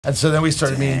And so then we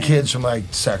started meeting kids from like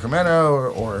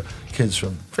Sacramento or kids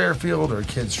from Fairfield or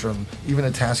kids from even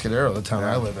Atascadero, the town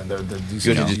I live in. These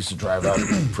kids used to drive up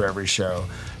for every show.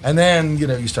 And then,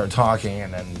 you start talking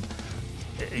and then,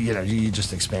 you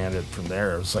just expand it from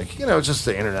there. It was like, it's just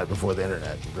the internet before the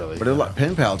internet, really. But a lot,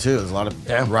 Pen Pal, too. There's a lot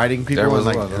of writing people. There was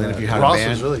and then if you had Ross a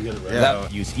band. was really good at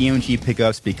writing. Use EMG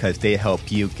pickups because they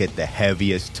help you get the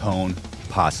heaviest tone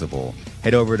possible.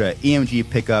 Head over to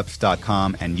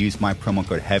emgpickups.com and use my promo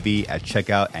code HEAVY at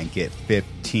checkout and get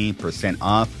 15%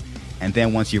 off. And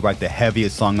then once you write the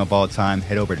heaviest song of all time,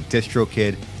 head over to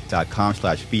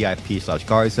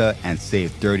distrokid.com/VIP/Garza and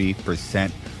save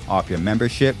 30% off your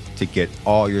membership to get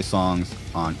all your songs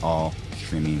on all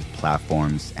streaming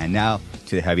platforms. And now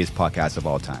to the heaviest podcast of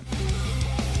all time.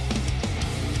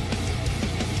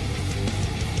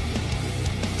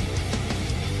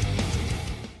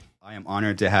 I am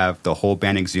honored to have the whole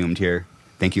band Exhumed here.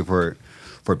 Thank you for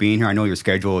being here. I know your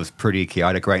schedule is pretty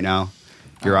chaotic right now.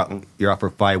 You're out for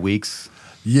 5 weeks.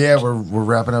 Yeah, we're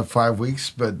wrapping up 5 weeks,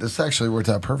 but this actually worked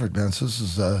out perfect, man. So this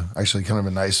is actually kind of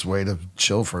a nice way to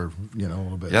chill for a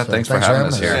little bit. Yeah, so thanks for having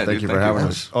us here. Yeah, thank you for having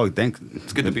us. Oh,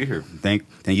 It's good to be here. Thank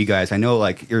you guys. I know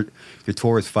like your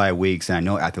tour is 5 weeks, and I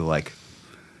know after like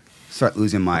start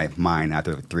losing my mind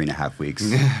after 3.5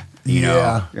 weeks. You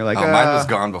know, you're like, mine was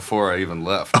gone before I even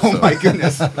left. Oh my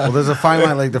goodness. Well, there's a fine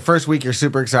line. Like the first week, you're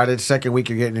super excited. Second week,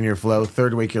 you're getting in your flow.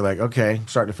 Third week, you're like, okay,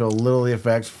 starting to feel a little of the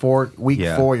effects. Week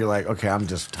 4, you're like, okay, I'm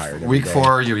just tired. Week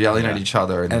 4, you're yelling at each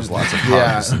other, and there's lots of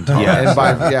hugs. And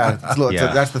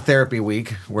that's the therapy week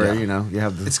where you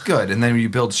have the. It's good, and then you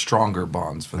build stronger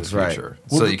bonds for the future,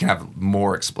 so you can have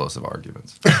more explosive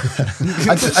arguments.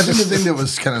 I think the thing that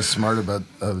was kind of smart about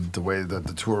the way that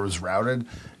the tour was routed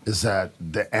is that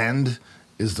the end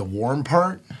is the warm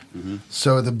part. Mm-hmm.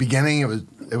 So at the beginning, it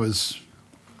was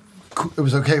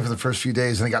okay for the first few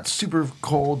days, and it got super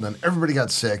cold, and then everybody got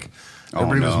sick.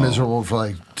 Everybody was miserable for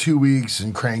like 2 weeks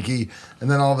and cranky, and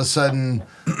then all of a sudden,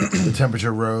 the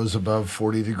temperature rose above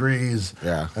 40 degrees.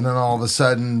 Yeah, and then all of a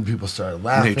sudden, people started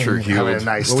laughing, having a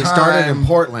nice time. We started in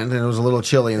Portland, and it was a little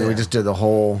chilly, and then we just did the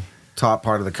whole top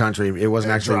part of the country. It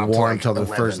wasn't actually warm until the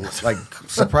first. Like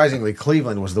surprisingly,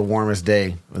 Cleveland was the warmest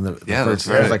day. In the first,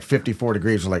 it was like 54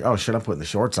 degrees. We're like, oh shit, I'm putting the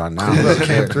shorts on now. Cleveland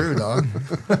came through, dog.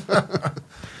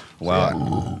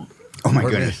 Wow. Oh my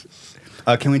goodness.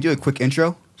 Can we do a quick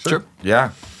intro? Sure.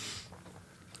 Yeah.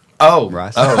 Oh,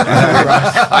 Ross.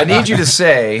 I need you to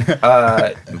say,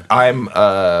 I'm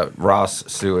Ross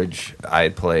Sewage. I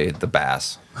play the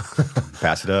bass.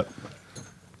 Pass it up.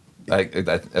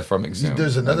 From Exhumed.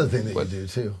 There's another thing that you do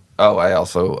too. Oh, I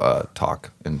also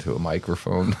talk into a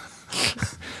microphone.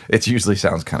 It usually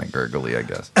sounds kind of gurgly, I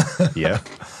guess. Yeah.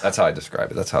 That's how I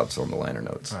describe it. That's how it's on the liner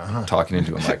notes. Talking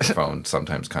into a microphone,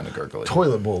 sometimes kind of gurgly.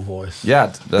 Toilet bowl voice.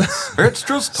 Yeah, it's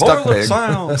just toilet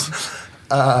sounds.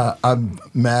 I'm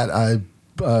Matt. I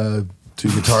do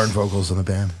guitar and vocals in the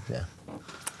band. Yeah.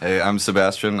 Hey, I'm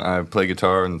Sebastian. I play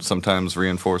guitar and sometimes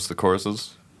reinforce the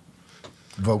choruses.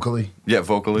 Vocally? Yeah,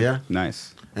 vocally. Yeah.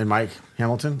 Nice. And Mike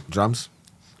Hamilton, drums.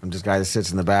 I'm just guy that sits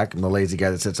in the back. I'm the lazy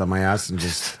guy that sits on my ass and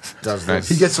just does this.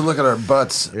 He gets to look at our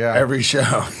butts every show.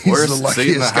 He's Where's the the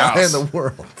luckiest guy in the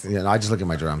world. Yeah, no, I just look at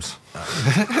my drums.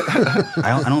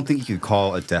 I don't think you could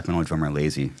call a death metal drummer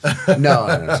lazy. No,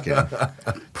 just kidding.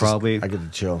 Probably. I get to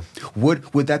chill.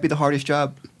 Would that be the hardest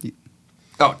job?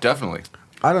 Oh, definitely.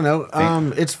 I don't know.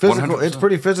 It's physical. 100%. It's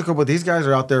pretty physical, but these guys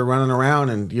are out there running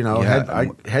around and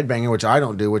headbanging, which I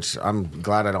don't do, which I'm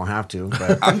glad I don't have to.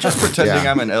 But I'm just pretending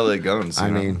I'm an LA Guns.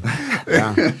 I mean,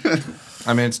 yeah.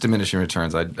 I mean, it's diminishing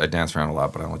returns. I dance around a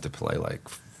lot, but I like to play like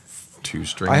 2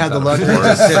 strings. I had the out of luxury four.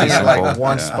 of sitting at like Simple.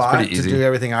 one Yeah, spot pretty to easy. do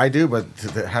everything I do, but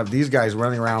to have these guys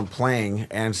running around playing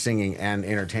and singing and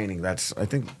entertaining, I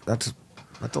think that's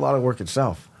a lot of work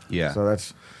itself. Yeah. So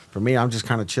that's for me. I'm just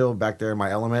kind of chill back there in my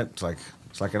element. It's like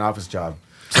an office job.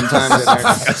 Sometimes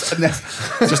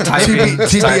Just typing.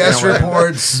 TBS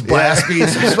reports, blast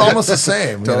beats. It's almost the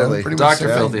same. Totally. Pretty much Dr. the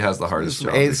same. Filthy has the hardest Some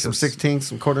job. eighths, some because 16ths,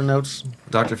 some quarter notes.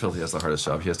 Dr. Filthy has the hardest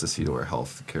job. He has to see to our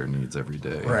health care needs every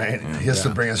day. Right. Yeah. He has to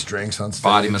bring us drinks on stage.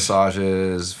 Body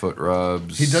massages, foot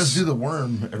rubs. He does do the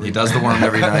worm every He does the worm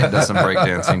every night. Does some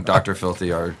breakdancing. Dr.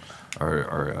 Filthy, our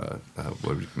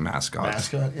mascot.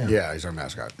 mascot. Yeah. Yeah, he's our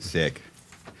mascot. Sick.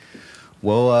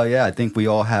 Well, I think we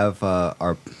all have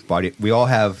our body. We all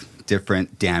have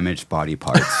different damaged body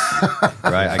parts,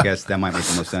 right? I guess that might make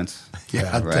the most sense.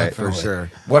 Yeah, Right. definitely. For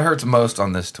sure. What hurts most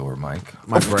on this tour, Mike?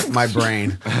 My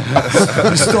brain.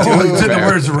 You stole the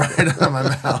words right out of my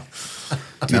mouth.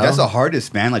 Dude, that's the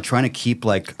hardest, man. Like trying to keep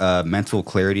like mental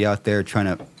clarity out there,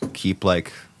 trying to keep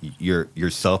like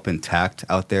yourself intact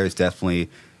out there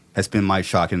has been my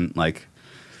shocking like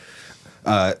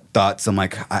thoughts. I'm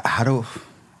like, I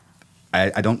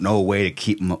don't know a way to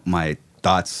keep my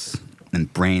thoughts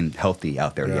and brain healthy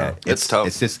out there yet. It's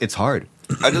tough. It's hard.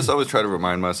 I just always try to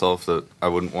remind myself that I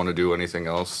wouldn't want to do anything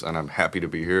else, and I'm happy to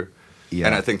be here. Yeah.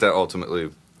 And I think that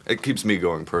ultimately, it keeps me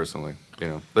going personally. You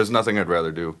know, there's nothing I'd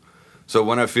rather do. So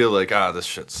when I feel like, this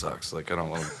shit sucks, like I don't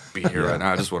want to be here right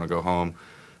now, I just want to go home.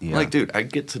 Yeah. I'm like, dude, I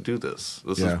get to do this.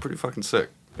 This is pretty fucking sick,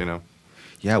 you know?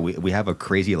 Yeah, we have a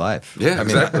crazy life. Yeah,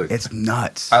 exactly. It's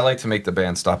nuts. I like to make the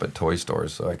band stop at toy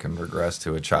stores so I can regress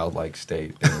to a childlike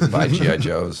state and buy G.I.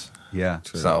 Joes. Yeah.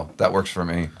 So that works for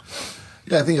me.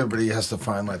 Yeah, I think everybody has to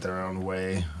find like their own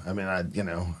way. I mean,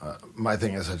 my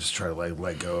thing is I just try to like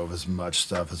let go of as much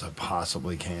stuff as I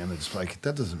possibly can. It's like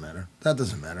that doesn't matter. That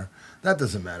doesn't matter. That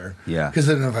doesn't matter. Yeah. Because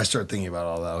then if I start thinking about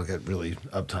all that, I'll get really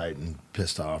uptight and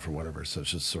pissed off or whatever. So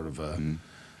it's just sort of a,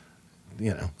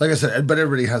 like I said, but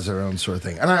everybody has their own sort of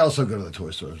thing. And I also go to the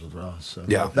toy stores as well. So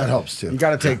that helps too. You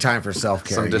got to take time for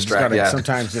self-care.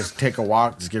 Sometimes just take a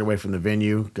walk, just get away from the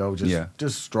venue, go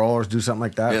just stroll or do something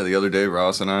like that. Yeah, the other day,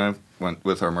 Ross and I went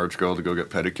with our merch girl to go get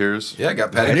pedicures. Yeah,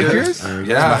 got pedicures.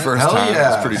 Yeah, my first time.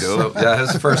 Yeah. It was pretty dope. So,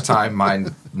 his first time,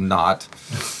 mine not.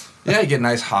 Yeah, you get a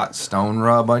nice hot stone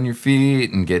rub on your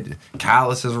feet and get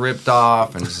calluses ripped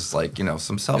off, and it's just like,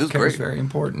 some self-care is very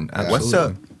important.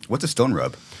 Absolutely. What's a stone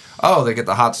rub? Oh, they get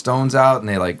the hot stones out and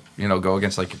they go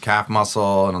against like your calf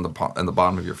muscle and on the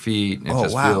bottom of your feet. And it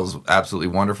just feels absolutely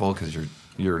wonderful because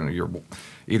you're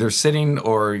either sitting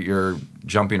or you're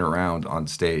jumping around on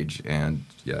stage, and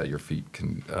your feet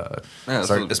can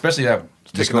start, especially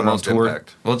taking them on tour.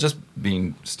 Impact. Well, just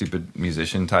being stupid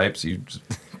musician types, you just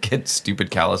get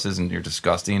stupid calluses and you're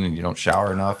disgusting and you don't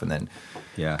shower enough, and then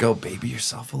go baby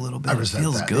yourself a little bit. It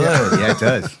feels good. Yeah, it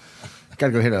does.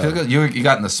 Gotta go hit a. You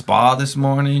got in the spa this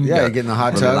morning. Yeah, you get in the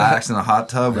hot tub. Relax in the hot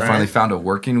tub. Right. We finally found a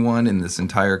working one in this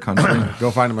entire country.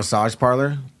 Go find a massage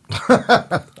parlor.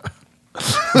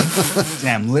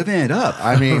 Damn, living it up.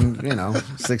 I mean,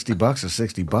 $60 is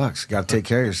 $60. Got to take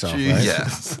care of yourself, right?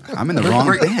 Yes. I'm in the wrong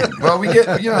band. Well, you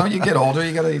get older,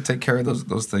 you got to take care of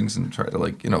those things and try to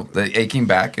the aching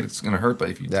back, it's going to hurt,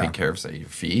 but if you take care of, say, your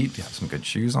feet, you have some good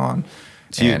shoes on,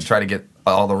 and try to get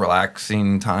all the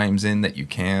relaxing times in that you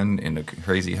can in a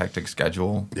crazy hectic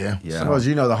schedule. Yeah. So, well, as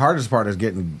you know, the hardest part is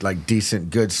getting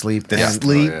decent, good sleep.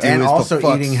 And also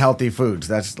eating healthy foods.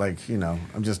 That's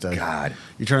I'm just God.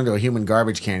 You turn into a human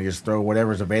garbage can. You just throw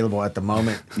whatever's available at the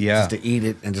moment just to eat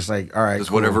it, and just all right.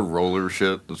 Just whatever roller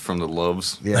shit is from the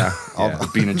Loves. Yeah. The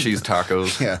bean and cheese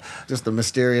tacos. Yeah. Just the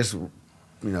mysterious,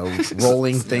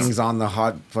 rolling things on the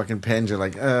hot fucking pens. You're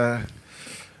like,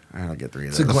 I'll get 3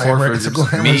 of those. It's a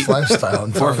glamorous lifestyle.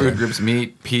 4 food groups: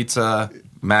 meat, pizza,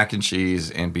 mac and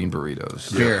cheese, and bean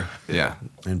burritos. Beer. Yeah.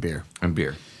 And beer.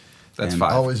 That's and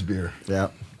 5. Always beer. Yeah.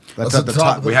 That's at the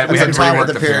top. We had to rework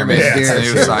the pyramid.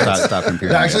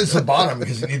 Actually, it's the bottom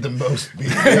because you need the most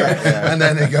beer. And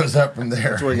then it goes up from there.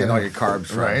 That's where you get all your carbs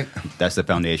from. Right? That's the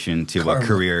foundation to a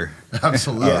career.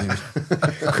 Absolutely.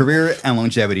 Career and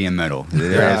longevity in metal.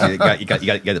 You got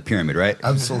the pyramid, right?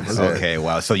 Absolutely. Okay,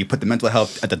 wow. So you put the mental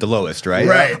health at the lowest, right?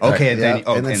 Right. Okay,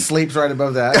 and then sleep's right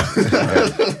above that.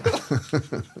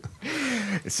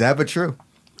 It's sad but true.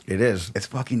 It is. It's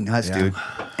fucking nuts, dude.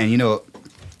 And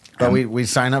but we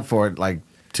sign up for it like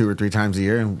 2 or 3 times a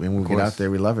year, and when we get out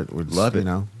there, we love it. We love it.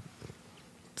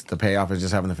 The payoff is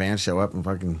just having the fans show up and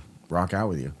fucking rock out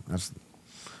with you.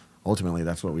 Ultimately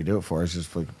that's what we do it for. It's just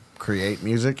for create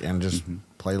music and just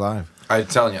play live. I'm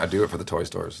telling you, I do it for the toy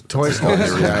stores. Toy stores. The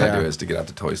only reason I do it is to get out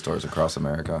to toy stores across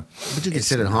America. But you can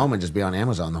sit at home and just be on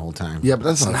Amazon the whole time. Yeah, but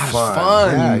that's not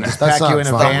fun. Yeah, just pack you in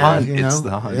a van. It's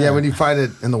the hunt. Yeah, when you find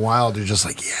it in the wild, you're just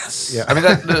like, yes. Yeah. I mean,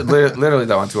 literally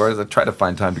though, on tours, I try to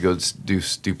find time to go do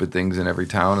stupid things in every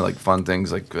town, like fun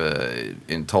things. Like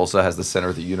in Tulsa has the Center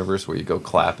of the Universe where you go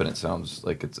clap and it sounds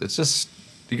like it's just.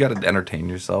 You got to entertain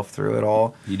yourself through it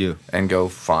all. You do. And go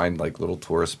find like little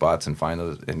tourist spots and find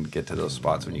those and get to those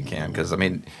spots when you can. Because I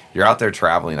mean, you're out there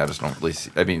traveling. I just don't really.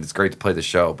 I mean, it's great to play the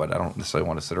show, but I don't necessarily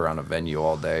want to sit around a venue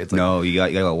all day. It's like, no, you got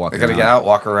to walk. I got to get out,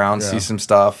 walk around, see some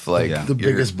stuff. Like the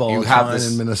biggest ball you of have twine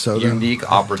this in Minnesota. unique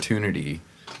opportunity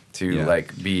to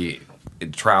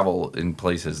travel in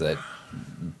places that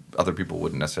other people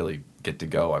wouldn't necessarily get to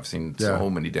go. I've seen so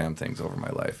many damn things over my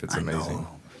life. It's amazing. Know.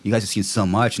 You guys have seen so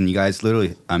much, and you guys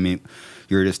literally, I mean,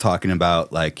 you were just talking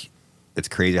about, like, it's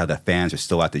crazy how the fans are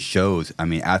still at the shows. I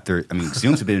mean,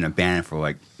 Exhumed's been in a band for,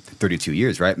 like, 32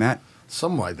 years, right, Matt?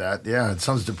 Something like that. Yeah, it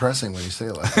sounds depressing when you say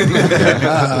it like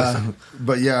that.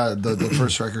 But yeah, the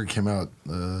first record came out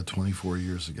 24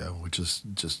 years ago, which is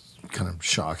just kind of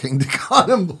shocking to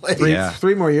contemplate.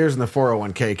 Three more years and the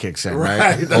 401k kicks in,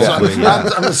 right? That's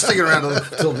what I'm just sticking around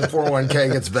until the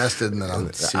 401k gets vested, and then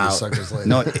I'll see the suckers later.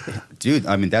 No, dude,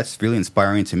 I mean, that's really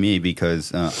inspiring to me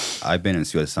because I've been in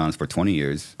Suicide Silence for 20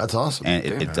 years. That's awesome. And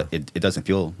it doesn't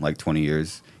feel like 20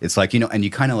 years. It's like, and you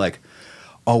kind of like,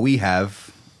 all we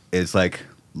have is like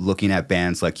looking at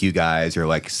bands like you guys or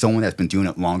like someone that's been doing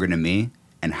it longer than me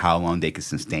and how long they can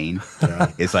sustain. Yeah.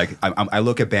 It's like I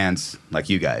look at bands like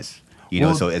you guys,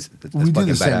 so it's we do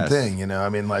the same badass. thing, I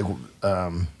mean, like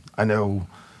I know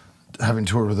having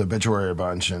toured with Obituary a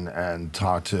bunch and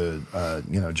talked to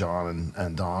John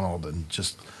and Donald and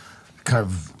just kind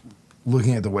of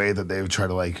looking at the way that they would try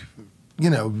to like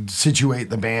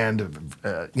situate the band,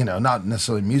 not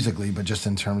necessarily musically, but just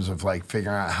in terms of like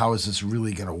figuring out how is this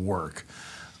really going to work.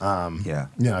 I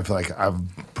feel like I've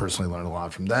personally learned a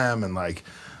lot from them, and like,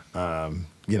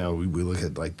 we look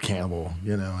at like Cannibal,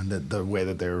 and the way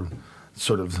that they're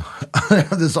sort of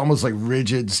this almost like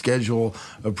rigid schedule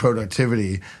of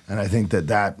productivity, and I think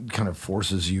that kind of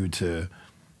forces you to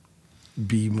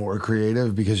be more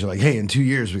creative because you're like, hey, in 2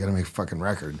 years we got to make a fucking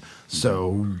record,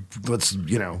 so let's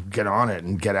get on it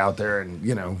and get out there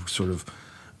and sort of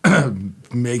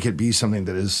make it be something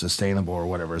that is sustainable or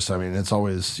whatever. So I mean, it's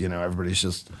always everybody's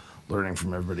just learning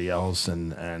from everybody else,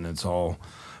 and it's all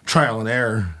trial and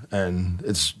error, and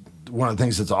it's one of the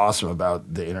things that's awesome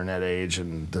about the internet age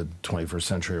and the 21st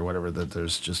century or whatever, that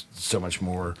there's just so much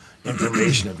more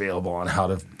information available on how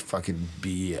to fucking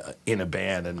be in a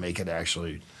band and make it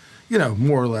actually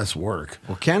more or less work.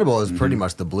 Well, Cannibal is pretty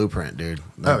much the blueprint, dude.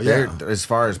 Like as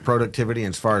far as productivity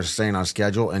and as far as staying on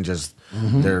schedule and just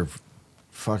their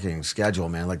fucking schedule,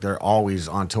 man. Like they're always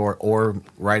on tour or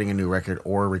writing a new record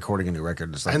or recording a new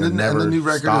record. It's like and the new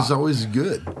record is always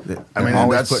good. I mean,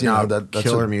 always that's putting out that's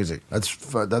killer music.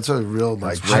 That's a real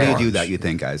like. How do you do that? You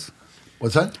think, guys?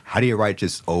 What's that? How do you write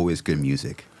just always good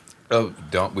music? Oh,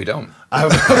 we don't.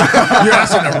 You're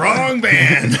asking the wrong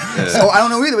band. So I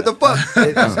don't know either. What the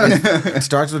fuck? It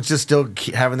starts with just still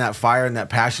having that fire and that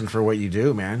passion for what you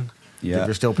do, man. Yeah. If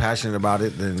you're still passionate about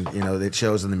it, then it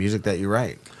shows in the music that you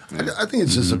write. I think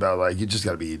it's just about like you just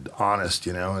got to be honest,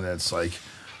 and it's like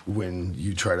when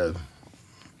you try to,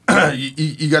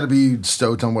 you got to be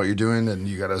stoked on what you're doing, and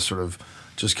you got to sort of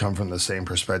just come from the same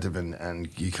perspective, and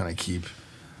you kind of keep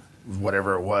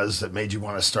whatever it was that made you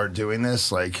want to start doing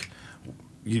this, like.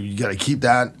 You got to keep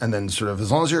that, and then sort of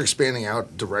as long as you're expanding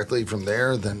out directly from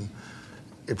there, then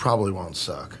it probably won't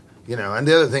suck, And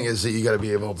the other thing is that you got to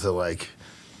be able to like,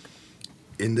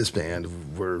 in this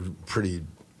band, we're pretty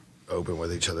open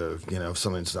with each other. If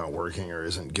something's not working or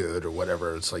isn't good or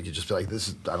whatever, it's like you just be like,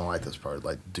 I don't like this part.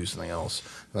 Like, do something else.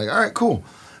 Like, all right, cool.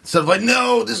 Instead of like,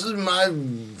 no, this is my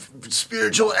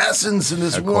spiritual essence and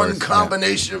this one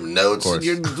combination of notes, and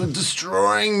you're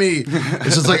destroying me.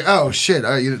 It's just like, oh shit,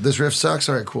 this riff sucks.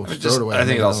 All right, cool. Just throw it away. I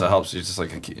think it also helps you just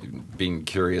like being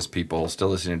curious people, still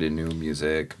listening to new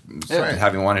music,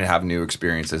 wanting to have new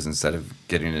experiences instead of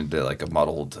getting into like a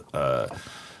muddled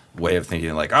way of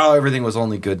thinking like, oh, everything was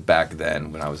only good back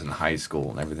then when I was in high school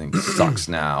and everything sucks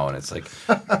now. And it's like,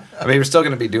 I mean, we're still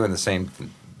going to be doing the same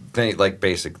thing, like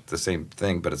the same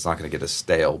thing, but it's not going to get us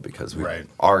stale because we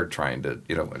are trying to,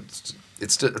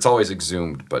 it's always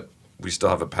exhumed, but we still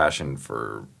have a passion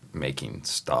for making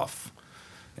stuff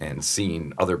and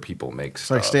seeing other people make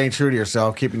stuff. It's like staying true to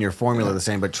yourself, keeping your formula the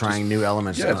same, but trying new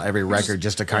elements on every record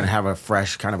just to kind of have a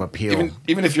fresh kind of appeal.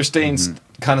 Even if you're staying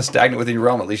kind of stagnant within your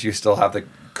realm, at least you still have the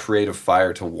creative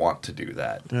fire to want to do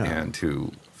that and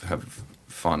to have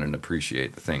fun and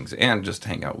appreciate the things and just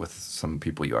hang out with some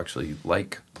people you actually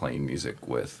like playing music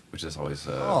with, which is always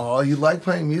oh, you like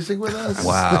playing music with us?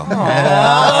 Wow.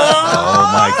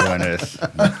 Oh my goodness.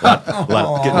 A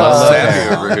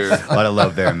lot of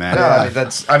love there, man. No,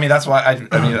 I mean that's why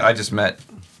I just met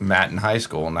Matt in high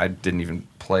school and I didn't even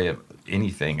play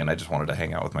anything and I just wanted to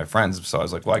hang out with my friends, so I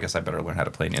was like, well, I guess I better learn how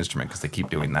to play an instrument because they keep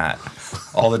doing that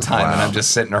all the time and I'm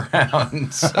just sitting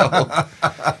around.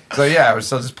 So yeah, I was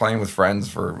still just playing with friends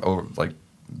for over like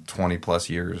 20 plus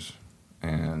years,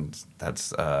 and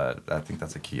that's I think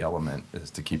that's a key element, is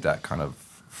to keep that kind of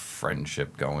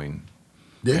friendship going.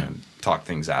 and talk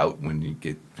things out when you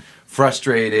get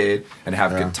frustrated and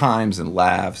have good times and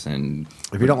laughs. And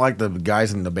if you don't like the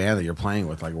guys in the band that you're playing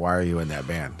with, like, why are you in that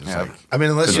band? It's like, I mean,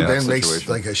 unless your band makes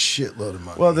like a shitload of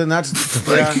money. well, then that's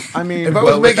I mean, if I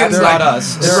was making that's not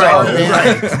us.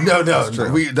 Right. No, that's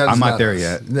I'm not there us.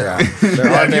 yet. Yeah. If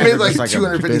you made like Just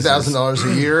like a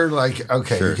 $250,000 a year, like,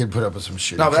 okay, you can put up with some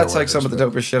shit. No, that's like some of the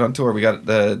dopest shit on tour. We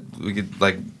could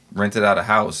like rented out a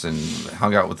house and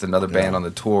hung out with another band on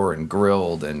the tour and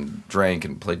grilled and drank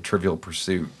and played Trivial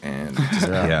Pursuit and just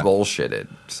bullshitted.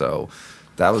 So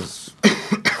that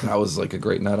was like a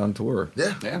great night on tour.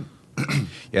 Yeah.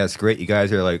 Yeah, it's great. You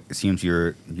guys are like, it seems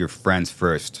you're friends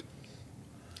first.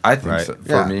 I think so.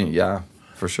 For me, yeah,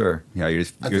 for sure. Yeah, I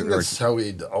think that's how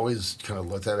we always kind of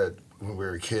looked at it when we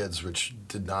were kids, which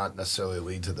did not necessarily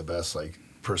lead to the best like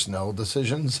personnel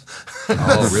decisions.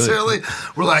 Oh, really?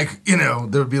 We're like,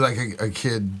 there would be like a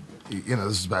kid,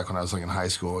 this is back when I was like in high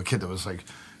school, a kid that was like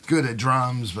good at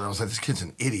drums, but I was like, this kid's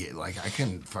an idiot. Like, I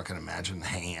couldn't fucking imagine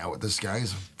hanging out with this guy.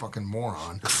 He's a fucking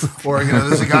moron. Or,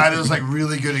 there's a guy that was like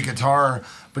really good at guitar,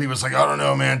 but he was like, I don't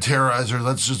know, man, Terrorizer,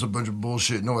 that's just a bunch of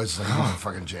bullshit noise. It's like, I don't want to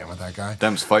fucking jam with that guy.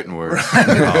 Them's fighting words.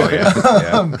 Oh,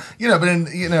 yeah. But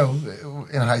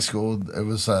in high school, it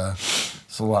was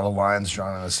it's a lot of lines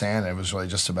drawn in the sand. It was really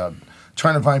just about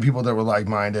trying to find people that were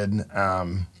like-minded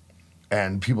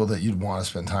and people that you'd want to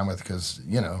spend time with because,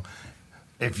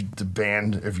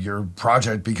 if your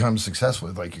project becomes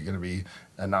successful, like you're going to be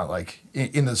not like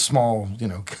in the small,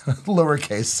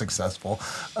 lowercase successful.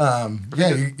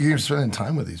 You're spending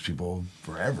time with these people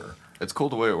forever. It's cool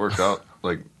the way it worked out,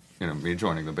 like, me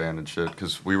joining the band and shit,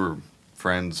 because we were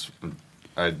friends.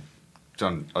 I'd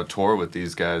done a tour with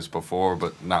these guys before,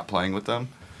 but not playing with them.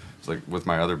 It's like with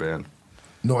my other band.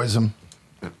 Noise them.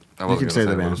 You can say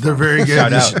the band. They're very good.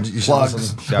 Shout out.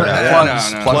 Plugs. Shout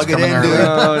out. Plugs Plug it in, dude.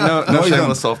 No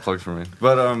shameless self-plug for me.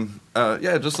 But,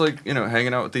 just like,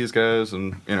 hanging out with these guys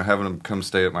and, having them come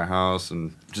stay at my house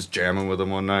and just jamming with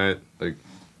them one night. Like,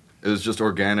 it was just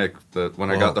organic that when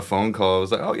I got the phone call, I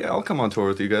was like, oh, yeah, I'll come on tour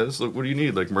with you guys. Like, what do you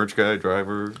need? Like, merch guy,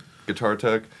 driver, guitar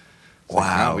tech? It's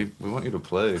Wow. Like, we want you to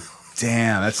play.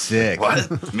 Damn, that's sick.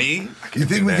 What? Me? You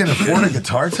think we can afford a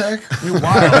guitar tech? You're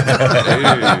wild.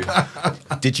 Hey.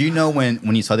 Did you know when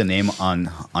you saw the name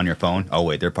on your phone? Oh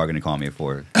wait, they're probably gonna call me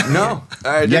for it. No,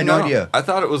 I didn't no know. idea. I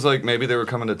thought it was like maybe they were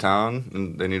coming to town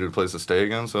and they needed a place to stay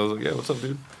again. So I was like, "Yeah, what's up,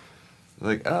 dude?"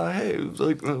 Like, hey,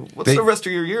 like, what's the rest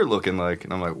of your year looking like?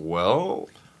 And I'm like, well.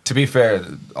 To be fair,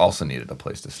 also needed a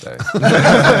place to stay.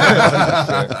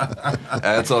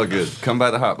 That's all good. Come by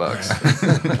the hot box.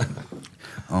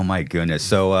 Oh my goodness.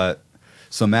 So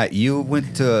Matt, you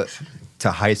went to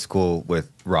high school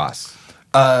with Ross.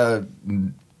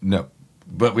 No,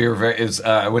 but we were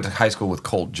I went to high school with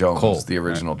Colt Jones, the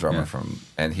original drummer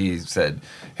and he said,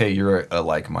 "Hey, you're a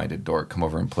like-minded dork. Come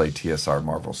over and play TSR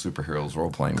Marvel Superheroes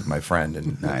role playing with my friend,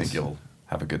 and I think you'll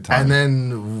have a good time." And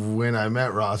then when I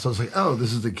met Ross, I was like, "Oh,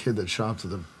 this is the kid that shops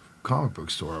at the comic book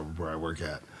store where I work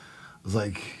at." I was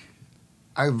like,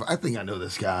 "I think I know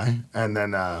this guy." And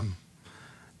then, and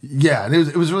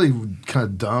it was really kind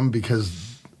of dumb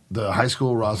because the high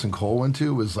school Ross and Cole went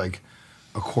to was like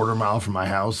a quarter mile from my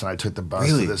house, and I took the bus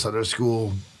to this other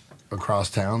school across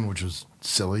town, which was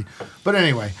silly. But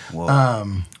anyway, but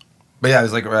yeah, it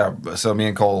was like so. Me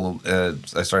and Cole,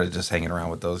 I started just hanging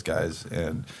around with those guys,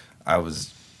 and I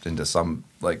was into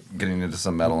getting into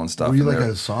some metal and stuff. Were you like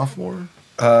a sophomore?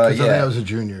 Yeah, I think I was a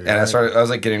junior. And I was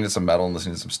like getting into some metal and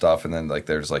listening to some stuff, and then like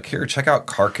there's like, here, check out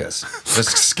Carcass.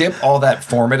 Just skip all that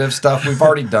formative stuff. We've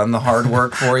already done the hard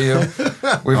work for you.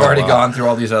 We've already gone through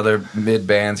all these other mid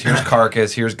bands. Here's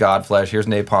Carcass. Here's Godflesh. Here's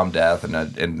Napalm Death,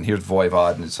 and here's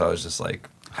Voivod. And so I was just like,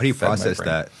 how do you process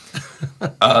that?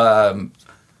 How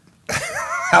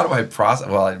do I process?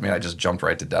 Well, I mean, I just jumped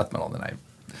right to death metal, and then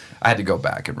I had to go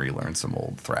back and relearn some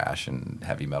old thrash and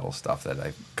heavy metal stuff that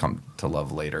I've come to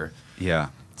love later. Yeah.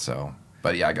 So,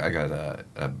 but yeah, I got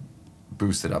a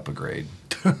boosted up a grade.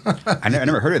 I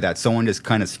never heard of that. Someone just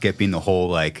kind of skipping the whole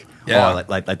like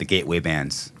the gateway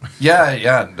bands. Yeah.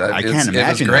 I can't imagine. It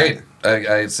was great.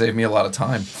 It saved me a lot of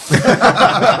time.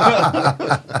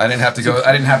 I didn't have to go.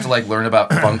 I didn't have to like learn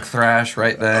about funk thrash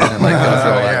right then and like go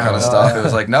through all that kind of stuff. It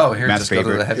was like, no, here, Matt's just go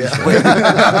to the heavy shit.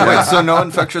 Wait, so no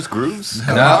infectious grooves?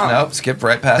 No, skip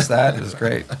right past that. It was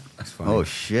great. Oh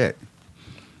shit.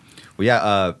 Well,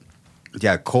 yeah.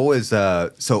 Cole is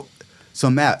So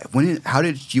Matt, how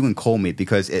did you and Cole meet?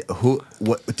 Because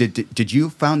did you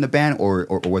found the band or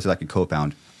was it like a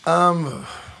co-found?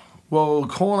 Well,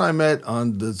 Cole and I met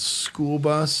on the school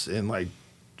bus in like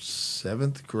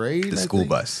 7th grade. The school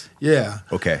bus. Yeah.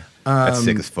 Okay. That's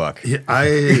sick as fuck.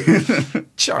 I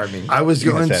Charming. I was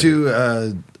going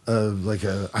to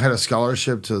I had a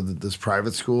scholarship to this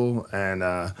private school, and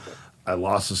I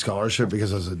lost the scholarship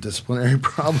because it was a disciplinary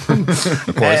problem.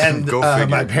 And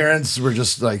my parents were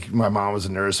just like, my mom was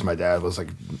a nurse, and my dad was like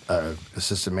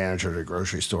assistant manager at a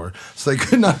grocery store, so they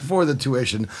could not afford the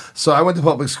tuition. So I went to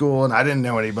public school, and I didn't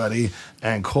know anybody.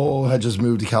 And Cole had just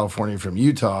moved to California from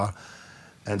Utah,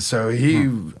 and so he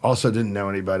also didn't know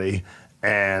anybody.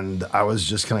 And I was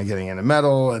just kind of getting into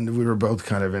metal, and we were both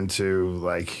kind of into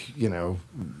like, you know,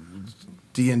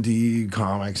 D&D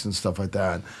comics and stuff like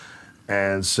that.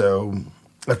 And so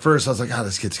at first I was like,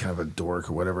 this kid's kind of a dork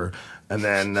or whatever. And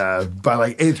then by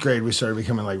like 8th grade, we started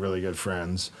becoming like really good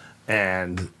friends.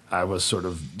 And I was sort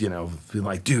of, you know, being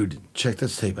like, dude, check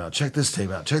this tape out, check this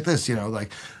tape out, check this, you know,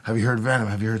 like, have you heard Venom?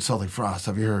 Have you heard Celtic Frost?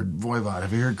 Have you heard Voivod?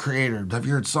 Have you heard Creator? Have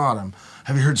you heard Sodom?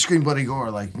 Have you heard Scream Bloody Gore?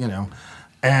 Like, you know.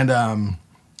 And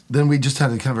then we just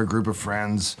had a kind of a group of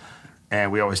friends,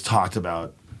 and we always talked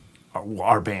about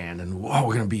our band, and we're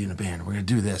going to be in a band, we're going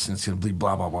to do this, and it's going to be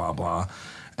blah, blah, blah, blah.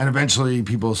 And eventually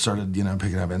people started, you know,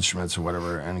 picking up instruments or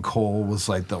whatever, and Cole was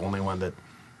like the only one that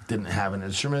didn't have an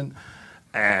instrument.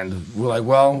 And we're like,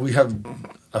 well, we have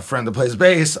a friend that plays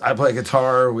bass, I play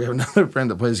guitar, we have another friend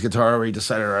that plays guitar, we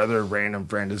decided our other random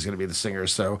friend is going to be the singer,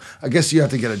 so I guess you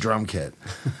have to get a drum kit.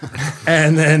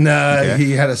 And then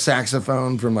he had a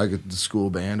saxophone from like a school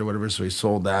band or whatever, so he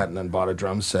sold that and then bought a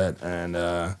drum set. And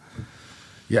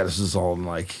yeah, this is all in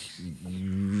like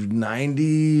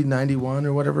 90, 91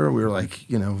 or whatever. We were like,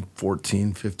 you know,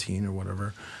 14, 15 or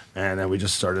whatever. And then we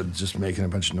just started just making a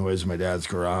bunch of noise in my dad's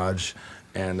garage.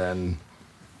 And then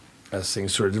as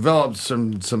things sort of developed,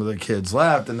 some of the kids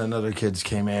left, and then other kids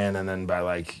came in. And then by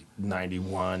like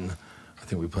 91, I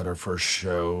think we played our first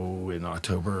show in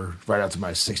October, right after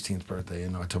my 16th birthday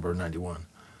in October of 91.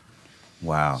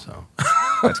 Wow. So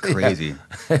that's crazy.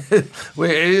 Well,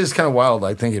 it is kind of wild,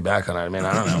 like thinking back on it. I mean,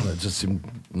 I don't know, it just seemed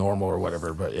normal or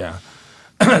whatever, but yeah.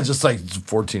 Just like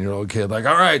 14-year-old kid, like,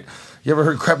 all right, you ever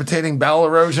heard crepitating bowel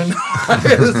erosion?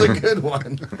 It's a good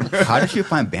one. How did you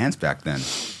find bands back then?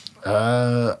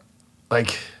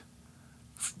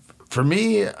 For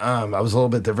me, I was a little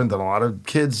bit different than a lot of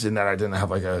kids in that I didn't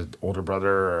have like an older brother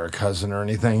or a cousin or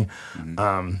anything.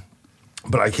 Mm-hmm.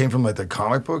 But I came from like the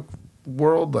comic book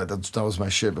world. Like that was my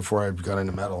shit before I got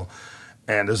into metal.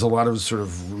 And there's a lot of sort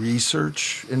of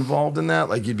research involved in that.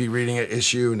 Like you'd be reading an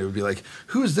issue and it would be like,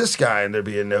 who's this guy? And there'd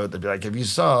be a note that'd be like, if you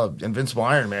saw Invincible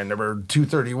Iron Man number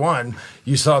 231,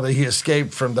 you saw that he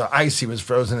escaped from the ice he was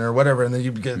frozen in or whatever. And then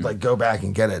you'd get, like go back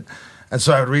and get it. And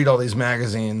so I would read all these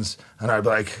magazines and I'd be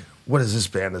like, what is this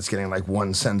band that's getting like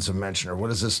one sentence of mention, or what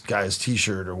is this guy's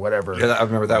T-shirt or whatever? Yeah, I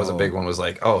remember that was a big one. Was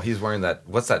like, oh, he's wearing that.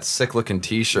 What's that sick looking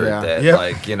T-shirt that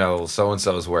like, you know, so and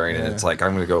so is wearing, and it's like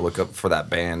I'm gonna go look up for that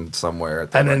band somewhere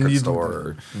at the record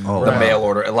store. Or the mail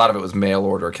order. A lot of it was mail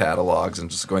order catalogs and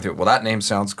just going through. Well, that name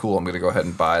sounds cool. I'm gonna go ahead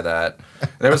and buy that.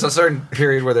 There was a certain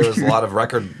period where there was a lot of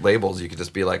record labels. You could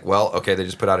just be like, well, okay, they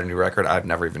just put out a new record. I've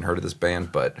never even heard of this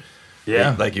band, but.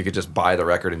 Yeah, like you could just buy the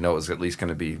record and know it was at least going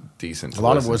to be decent. A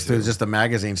lot of it was through just the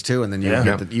magazines too, and then you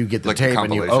get the like tape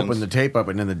and you open the tape up,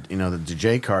 and then the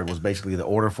DJ card was basically the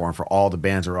order form for all the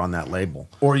bands that are on that label.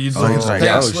 Or you'd like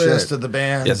thanks list of the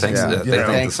bands. Yeah, thanks. They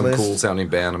think some cool sounding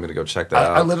band. I'm going to go check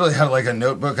that out. I literally had like a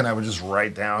notebook, and I would just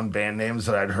write down band names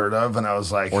that I'd heard of, and I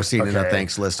was like, or seen in a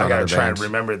thanks list. I got to try and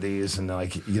remember these, and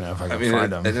like if I can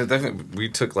find them. And definitely, we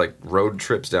took like road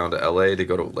trips down to LA to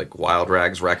go to like Wild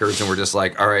Rags Records, and we're just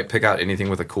like, all right, pick out anything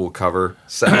with a cool cover.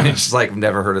 So just like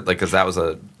never heard it, like because that was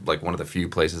like one of the few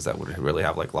places that would really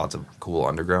have like lots of cool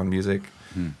underground music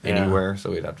anywhere.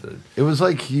 So we'd have to. It was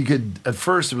like you could at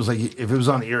first. It was like if it was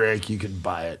on Earache, you could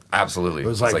buy it. Absolutely, it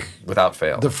was like without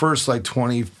fail. The first like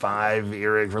 25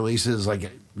 Earache releases, like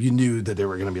you knew that they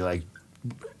were going to be like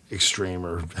extreme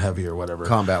or heavy or whatever.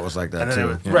 Combat was like that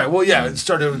too. Right. Well, yeah. It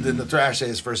started in the thrash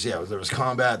days first. Yeah, there was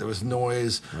Combat, there was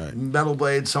Noise, Metal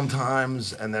Blade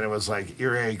sometimes, and then it was like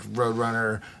Earache,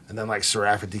 Roadrunner, and then like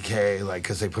Seraphic Decay, like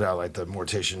because they put out like the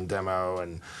Mortician demo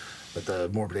and like the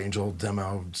Morbid Angel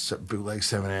demo, bootleg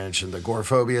 7-inch, and the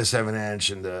Gorephobia 7-inch,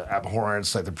 and the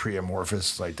Abhorrence, like the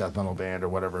pre-Amorphous like death metal band or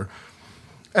whatever.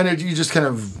 And you just kind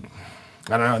of.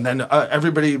 I don't know, and then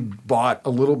everybody bought a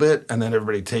little bit, and then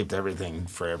everybody taped everything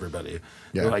for everybody.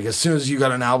 Yeah. Like as soon as you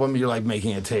got an album, you're like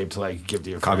making a tape to like give to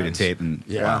your friends. Copy the tape and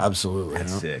absolutely.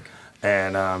 That's sick.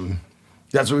 And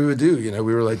that's what we would do. You know,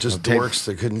 we were like just dorks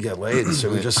that couldn't get laid,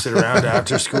 so we just sit around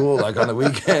after school, like on the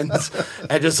weekends,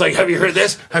 and just like, have you heard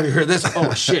this? Have you heard this?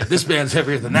 Oh shit, this band's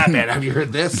heavier than that band. Have you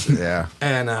heard this? Yeah.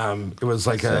 And it was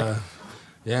like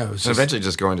yeah, it was just, eventually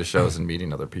just going to shows and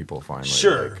meeting other people finally.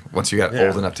 Sure. Like, once you got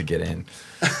old enough to get in.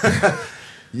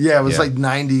 Yeah, it was like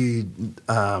 90.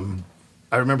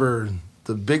 I remember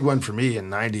the big one for me in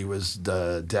 90 was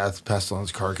the Death,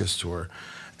 Pestilence, Carcass tour.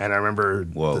 And I remember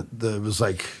it was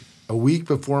like a week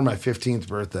before my 15th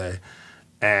birthday.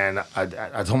 And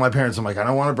I told my parents, I'm like, I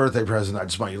don't want a birthday present. I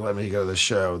just want you to let me go to this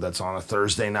show that's on a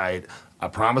Thursday night. I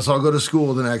promise I'll go to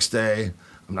school the next day.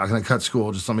 I'm not going to cut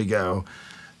school. Just let me go.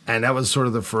 And that was sort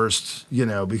of the first,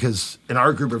 because in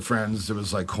our group of friends, there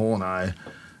was like Cole and I.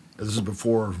 This is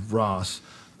before Ross.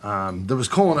 There was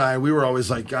Cole and I. We were always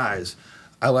like, guys,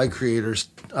 I like creators.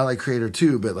 I like Creator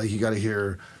too, but like you got to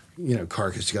hear,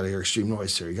 Carcass. You got to hear Extreme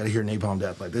Noise Theory. You got to hear Napalm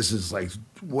Death. Like this is like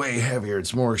way heavier.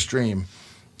 It's more extreme.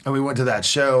 And we went to that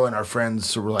show, and our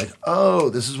friends were like,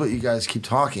 oh, this is what you guys keep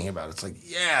talking about. It's like,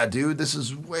 yeah, dude, this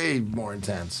is way more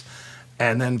intense.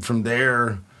 And then from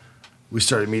there, we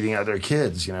started meeting other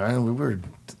kids, and we were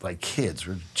like kids.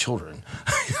 We were children.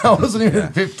 I wasn't even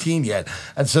 15 yet.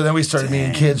 And so then we started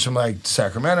meeting kids from like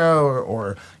Sacramento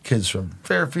or kids from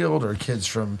Fairfield or kids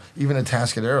from even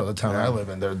Atascadero, the town I live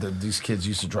in. These kids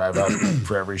used to drive up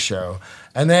for every show.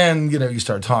 And then, you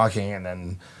start talking, and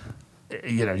then...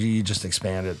 you just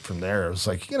expand it from there. It was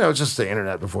like, it's just the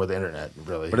internet before the internet,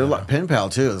 really. But a lot, pen pal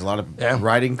too. There's a lot of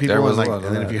writing people. There was and, a lot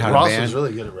and then if you had Ross a band, was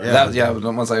really good at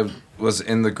writing. Once I was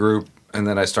in the group, and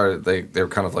then I started. They were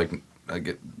kind of like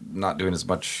not doing as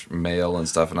much mail and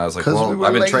stuff, and I was like, well,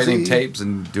 I've been trading tapes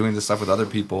and doing this stuff with other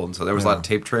people, and so there was a lot of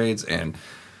tape trades and.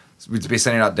 We'd be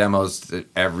sending out demos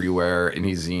everywhere. In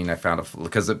e-zine, I found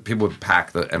because people would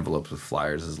pack the envelopes with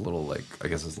flyers as a little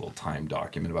this little time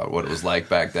document about what it was like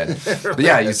back then. But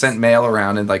yeah, you sent mail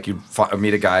around, and like you'd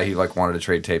meet a guy who like wanted to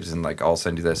trade tapes, and like I'll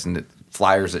send you this and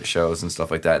flyers at shows and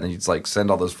stuff like that. And then you'd like send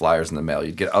all those flyers in the mail.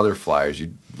 You'd get other flyers.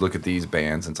 You'd look at these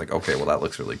bands, and it's like, okay, well that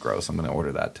looks really gross. I'm going to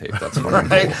order that tape. That's what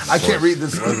right. I can't read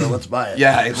this logo. Let's buy it.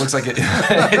 Yeah, it looks like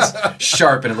it's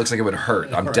sharp, and it looks like it would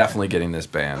hurt. I'm definitely getting this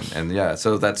band, and yeah,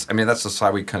 so that's just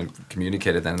how we kind of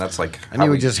communicated. Then that's like, and you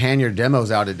would just hand your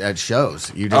demos out at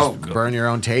shows. You just burn your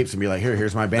own tapes and be like,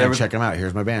 here's my band, check them out.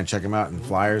 Here's my band, check them out, and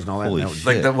flyers and all that. Holy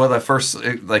shit.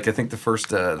 I think the first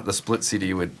the split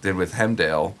CD we did with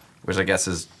Hemdale, which I guess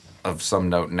is of some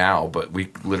note now, but we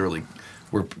literally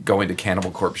were going to Cannibal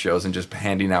Corpse shows and just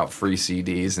handing out free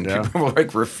CDs, and people were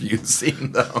like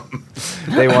refusing them.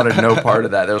 They wanted no part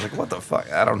of that. They was like, what the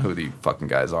fuck? I don't know who the fucking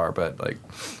guys are, but like,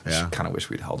 kind of wish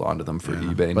we'd held on to them for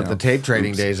eBay. But now. the tape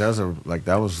trading days, that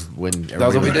was when everybody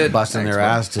was what we did. Busting their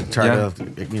ass to try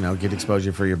to get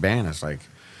exposure for your band. It's like,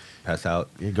 pass out.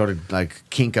 You go to like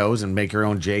Kinko's and make your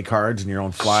own J cards and your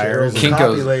own flyers.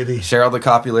 Cheryl, the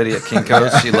copy lady at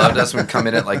Kinko's. She loved us. We'd come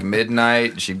in at like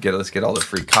midnight. She'd get us all the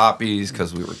free copies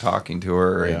because we were talking to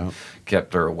her and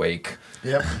kept her awake.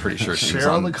 Yep. I'm pretty sure she was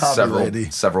Cheryl, on the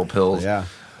copy several pills. Yeah.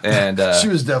 And she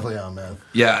was definitely on meth.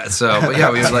 Yeah. So, but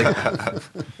yeah, we would like.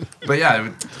 But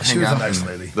yeah, she was a nice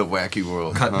lady. The wacky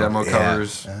world. Cut demo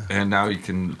covers, and now you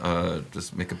can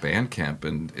just make a band camp,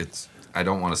 and it's. I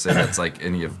don't want to say that's like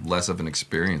less of an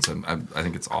experience. I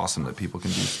think it's awesome that people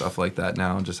can do stuff like that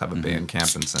now and just have a band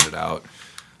camp and send it out.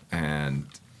 And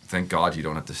thank God you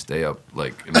don't have to stay up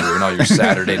and ruin all your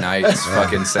Saturday nights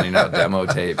fucking sending out demo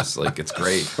tapes. Like, it's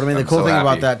great. But I mean, the cool thing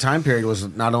about that time period was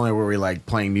not only were we like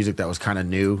playing music that was kind of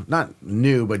new, not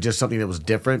new, but just something that was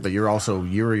different. But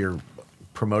you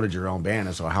promoted your own band,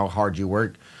 and so how hard you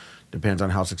worked depends on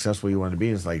how successful you wanted to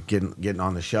be. It's like getting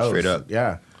on the shows. Straight up,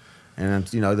 yeah. And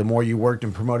the more you worked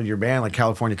and promoted your band, like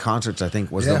California Concerts, I think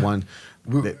was the one.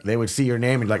 They would see your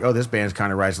name and like, oh, this band's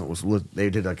kind of rising. They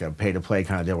did like a pay to play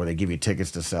kind of deal where they give you tickets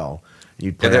to sell.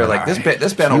 You'd play they're like,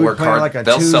 this band will work hard. Like a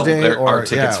They'll Tuesday sell our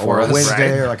tickets for or us. A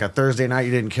Wednesday or like a Thursday night.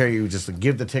 You didn't care. You would just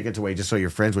give the tickets away just so your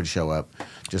friends would show up,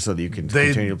 just so that you can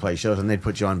continue to play shows. And they'd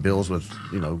put you on bills with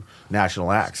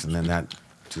national acts, and then that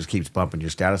just keeps bumping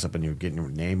your status up, and you're getting your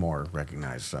name more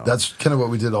recognized. So that's kind of what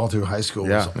we did all through high school.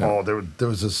 Yeah. There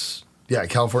was this. Yeah,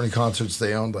 California Concerts,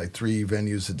 they owned like 3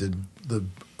 venues that did the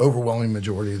overwhelming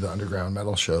majority of the underground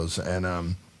metal shows.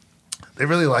 And they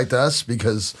really liked us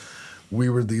because we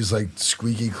were these like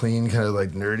squeaky clean, kind of like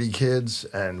nerdy kids.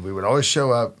 And we would always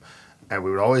show up and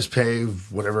we would always pay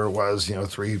whatever it was,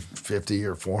 $350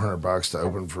 or $400 to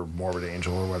open for Morbid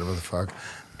Angel or whatever the fuck.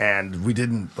 And we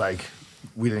didn't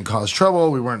cause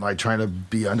trouble. We weren't like trying to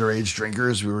be underage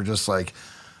drinkers. We were just like,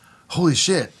 holy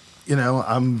shit.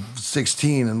 I'm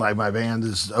 16 and like my band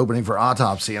is opening for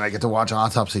Autopsy and I get to watch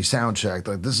Autopsy soundcheck.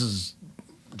 Like, this is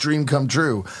dream come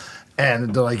true.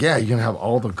 And they're like, yeah, you can have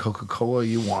all the Coca-Cola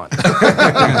you want.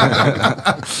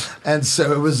 And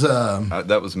so it was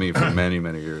that was me for many,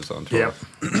 many years on tour.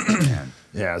 Yeah.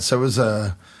 Yeah. So it was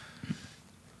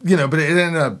but it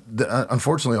ended up,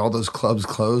 unfortunately, all those clubs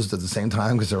closed at the same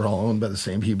time because they were all owned by the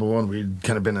same people, and we'd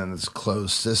kind of been in this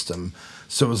closed system.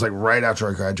 So it was like right after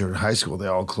I graduated high school, they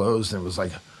all closed, and it was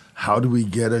like, how do we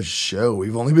get a show?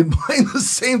 We've only been playing the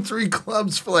same 3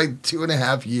 clubs for like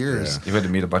 2.5 years. You had to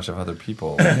meet a bunch of other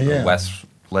people.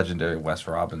 Legendary Wes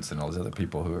Robinson, all these other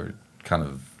people who are kind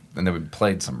of, and then we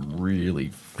played some really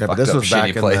fucked this up was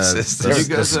back shitty in places.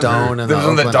 the Stone and this was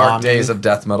when the Oakland dark Omni. days of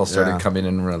death metal started coming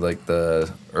in, like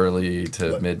the early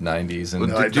to mid '90s,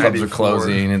 and clubs were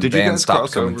closing and bands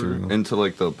stopped coming through. Into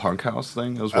like the punk house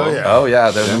thing as well. Oh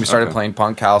yeah, then we started playing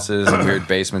punk houses and weird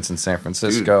basements in San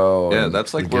Francisco. Dude,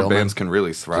 that's like where bands can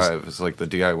really thrive. It's like the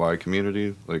DIY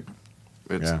community. Like,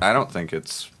 it's I don't think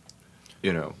it's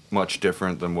much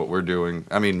different than what we're doing.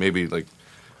 I mean, maybe like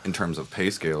in terms of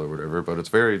pay scale or whatever, but it's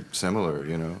very similar,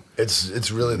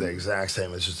 It's really the exact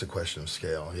same. It's just a question of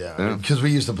scale, because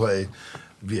we used to play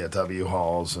VFW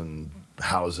halls and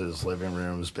houses, living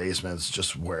rooms, basements,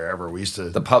 just wherever. We used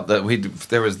to... The pub that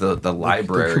there was the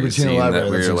library scene library, that we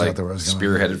were exactly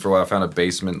spearheaded for a while. I found a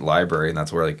basement library, and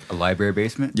that's where a library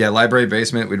basement? Yeah, library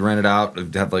basement. We'd rent it out.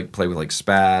 We'd have play with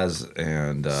Spaz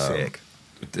and... Sick.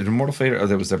 Did Immortal Fate, or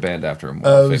there was their band after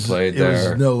Immortal Fate played there? It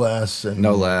was No Less. And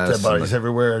No Less. Dead Bodies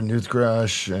Everywhere,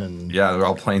 Newthgrush, and... Yeah, they're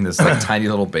all playing this tiny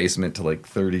little basement to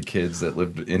 30 kids that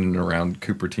lived in and around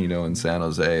Cupertino and San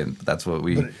Jose, and that's what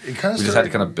we just had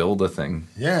to kind of build a thing.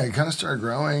 Yeah, it kind of started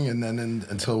growing, and then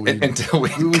until we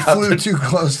got flew too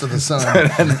close to the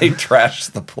sun. And they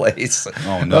trashed the place.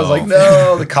 Oh, no. I was like,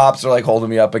 no. The cops are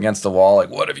holding me up against the wall,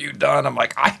 what have you done? I'm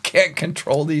like, I can't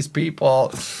control these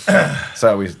people.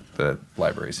 So the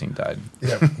library scene died.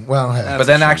 Yeah, well, but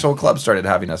then actual clubs started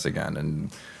having us again, and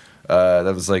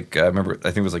that was I remember, I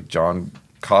think it was John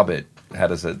Cobbett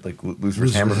had us at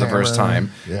Lucifer's Hammer for the first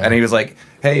time, and he was like,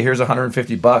 "Hey, here's $150,"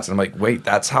 and I'm like, "Wait,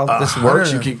 that's how this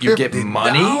works? You get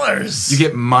money? You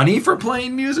get money for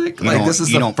playing music? This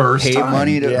is the first pay time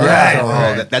money to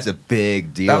that's a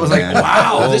big deal." That was man.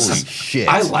 Wow, Holy this is shit.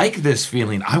 I like this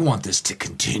feeling. I want this to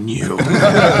continue.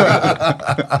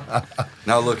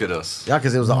 Now look at us. Yeah,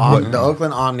 because it was the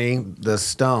Oakland Omni, the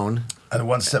Stone, and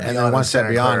One Step Beyond, and then One Step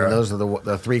Beyond, and those are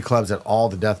the 3 clubs that all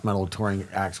the death metal touring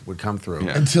acts would come through.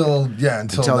 Yeah. Until they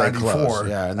 94. closed.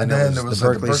 Yeah, and then there was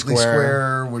the Berkeley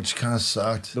Square, which kind of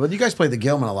sucked. But you guys played the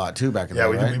Gilman a lot too back in the day,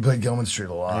 right? We played Gilman Street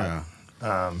a lot.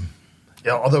 Yeah.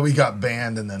 Although we got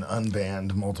banned and then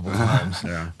unbanned multiple times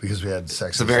because we had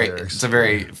sexist lyrics. It's a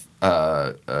very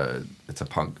it's a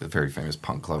very famous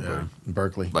punk club where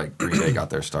Berkeley, Green Day got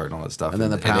their start and all that stuff. And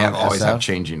then they always have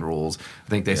changing rules. I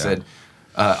think they said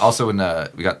also when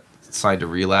we got signed to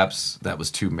Relapse, that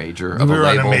was too major of a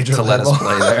label to let us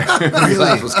play there.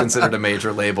 Relapse was considered a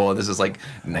major label, and this is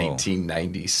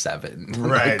 1997.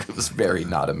 Right. It was very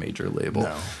not a major label.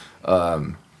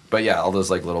 No. But yeah, all those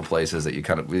little places that you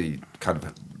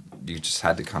you just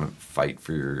had to kind of fight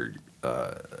for your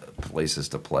places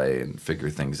to play and figure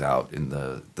things out in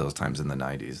those times in the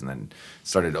 90s, and then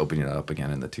started opening it up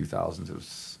again in the 2000s. It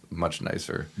was much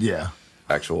nicer. Yeah.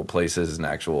 Actual places and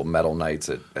actual metal nights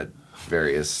at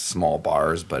various small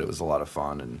bars, but it was a lot of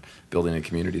fun and building a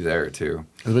community there too.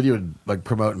 Because when you would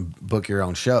promote and book your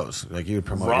own shows, you would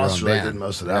promote Ross your own really band. did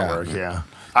most of that work. Yeah.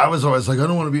 I was always I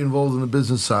don't want to be involved in the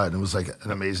business side, and it was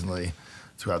and amazingly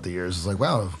throughout the years, it's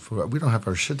wow, we don't have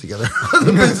our shit together on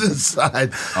the business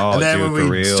side. Oh, and then dude, when we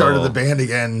real. started the band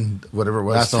again, whatever it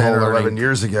was, That's 10 or 11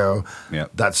 years ago,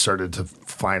 that started to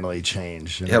finally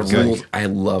change. Yeah, I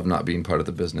love not being part of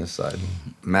the business side.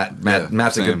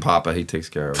 Matt's a good papa. He takes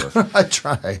care of us. I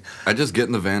try. I just get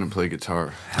in the van and play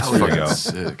guitar. There you go.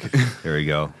 Sick. There you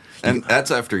go. And that's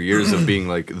after years of being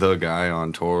the guy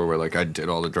on tour where I did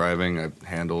all the driving, I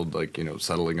handled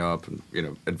settling up and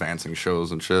advancing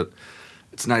shows and shit.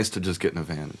 It's nice to just get in a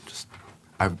van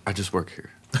and I just work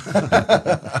here.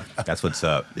 That's what's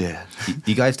up. Yeah.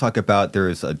 You guys talk about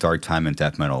there's a dark time in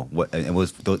death metal. What it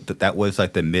was that was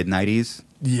the mid '90s.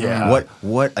 Yeah. What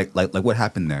what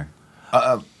happened there?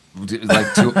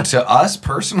 To us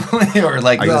personally, or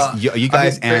you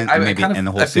guys and maybe and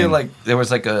the whole. I feel like there was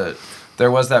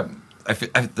that. I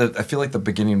feel like the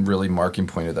beginning really marking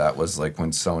point of that was when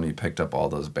Sony picked up all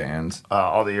those bands,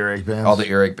 all the earache bands.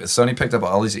 Sony picked up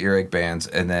all these earache bands,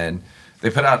 and then they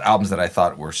put out albums that I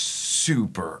thought were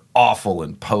super awful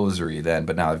and posery then,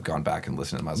 but now I've gone back and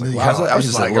listened to them. I was like, wow, I was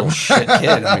just a little shit kid.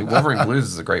 I mean, Wolverine Blues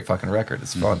is a great fucking record.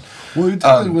 It's fun. Well, it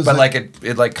was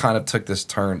it kind of took this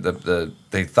turn.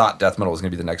 They thought death metal was going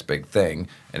to be the next big thing,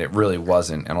 and it really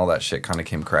wasn't, and all that shit kind of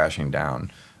came crashing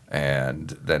down.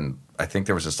 And then I think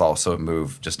there was just also a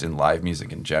move just in live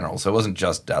music in general. So it wasn't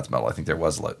just death metal. I think there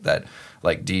was that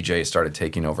DJs started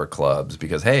taking over clubs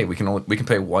because, hey, we can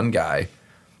pay one guy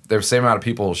the same amount of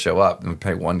people will show up and we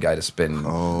pay one guy to spin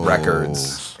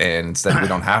records, and instead we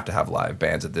don't have to have live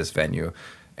bands at this venue.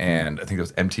 And I think it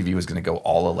was MTV was going to go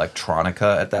all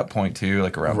electronica at that point too,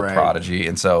 like around Prodigy,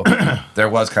 and so there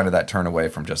was kind of that turn away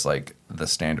from just like the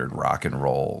standard rock and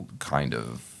roll kind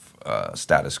of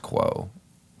status quo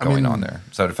going on there.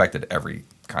 So it affected every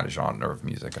kind of genre of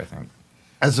music, I think.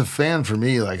 As a fan, for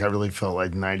me, like I really felt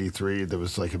like '93 there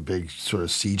was like a big sort of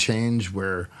sea change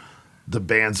where the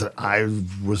bands that I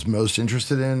was most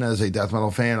interested in as a death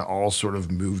metal fan all sort of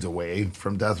moved away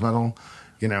from death metal.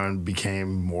 You know, and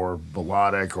became more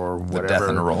melodic or whatever. The death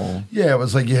and roll. Yeah, it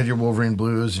was like you had your Wolverine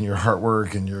blues and your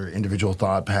Heartwork and your individual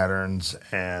thought patterns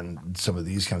and some of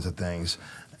these kinds of things.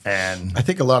 And I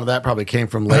think a lot of that probably came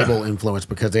from label influence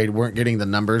because they weren't getting the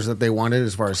numbers that they wanted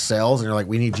as far as sales, and they're like,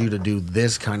 "We need you to do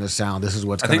this kind of sound. This is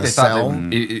what's going to sell."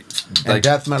 Like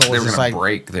death metal was they were going to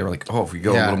break. They were like, "Oh, if we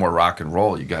go a little more rock and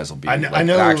roll, you guys will be." I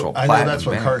know that's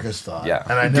what Carcass thought. Yeah,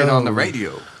 and I know get on the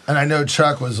radio. And I know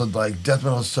Chuck was like, death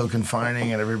metal is so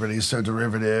confining, and everybody's so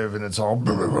derivative, and it's all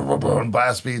and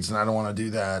blast beats, and I don't want to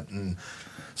do that. And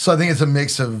so I think it's a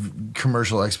mix of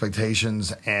commercial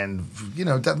expectations and, you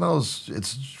know, death metal it's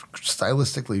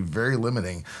stylistically very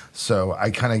limiting. So I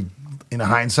kind of, in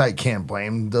hindsight, can't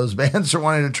blame those bands for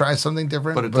wanting to try something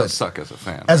different. But it does suck as a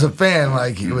fan. As a fan,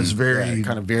 like, it was very...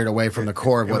 kind of veered away from the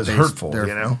core of what was hurtful,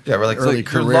 you know? Yeah, we're like,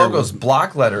 your logo's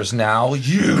block letters now.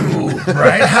 You,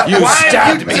 right? You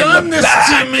stabbed me in the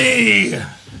back. To me?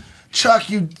 Chuck,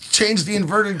 you changed the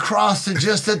inverted cross to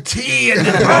just a T and it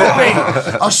hurt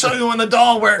me. I'll show you on the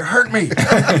doll where it hurt me.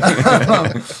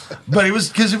 But it was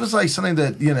because it was like something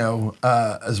that, you know,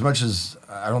 as much as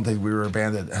I don't think we were a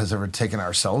band that has ever taken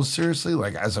ourselves seriously,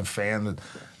 like as a fan,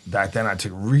 back then I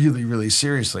took really, really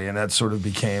seriously. And that sort of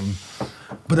became,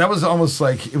 but that was almost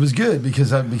like, it was good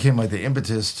because that became like the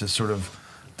impetus to sort of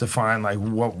define like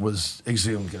what was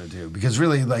Exhumed going to do. Because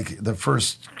really, like the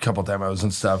first couple demos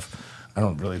and stuff, I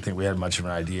don't really think we had much of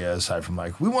an idea aside from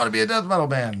like, we want to be a death metal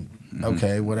band.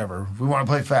 Okay, whatever. We want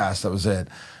to play fast. That was it.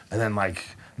 And then like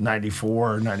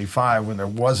 94 or 95, when there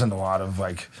wasn't a lot of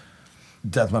like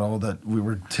death metal that we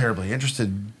were terribly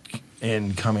interested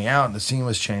in coming out and the scene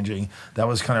was changing, that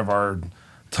was kind of our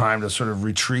time to sort of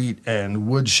retreat and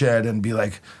woodshed and be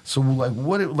like, so like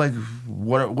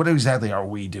what exactly are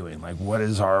we doing? Like what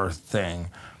is our thing?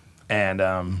 And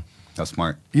that's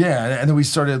smart. Yeah, and then we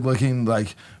started looking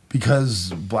like,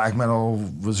 because black metal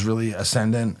was really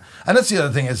ascendant. And that's the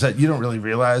other thing is that you don't really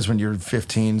realize when you're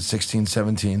 15, 16,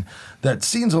 17, that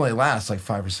scenes only last like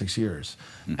 5 or 6 years.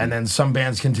 And then some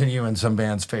bands continue and some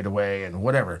bands fade away and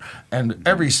whatever. And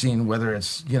every scene, whether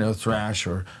it's, you know, thrash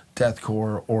or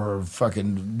deathcore or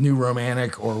fucking new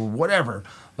romantic or whatever,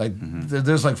 like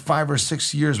there's like 5 or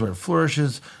 6 years where it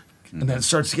flourishes and then it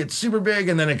starts to get super big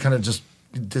and then it kind of just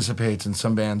dissipates and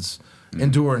some bands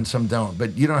endure and some don't.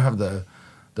 But you don't have the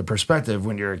perspective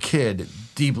when you're a kid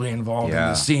deeply involved in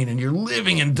the scene and you're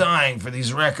living and dying for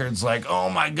these records like, oh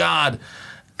my God.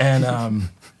 And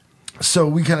so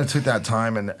we kind of took that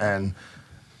time and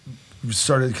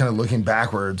started kind of looking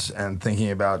backwards and thinking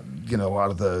about, you know, a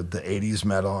lot of the 80s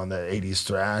metal and the 80s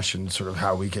thrash and sort of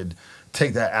how we could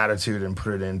take that attitude and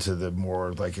put it into the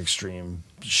more like extreme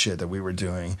shit that we were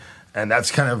doing. And that's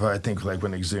kind of, I think, like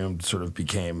when Exhumed sort of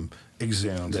became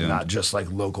Exhumed and not just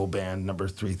like local band number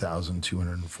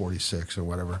 3,246 or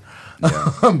whatever.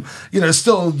 Yeah. You know,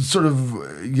 still sort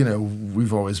of, you know,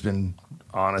 we've always been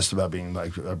honest about being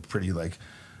like a pretty like,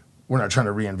 we're not trying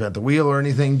to reinvent the wheel or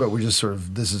anything, but we're just sort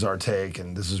of, this is our take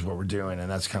and this is what we're doing.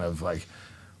 And that's kind of like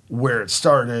where it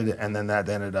started. And then that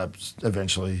ended up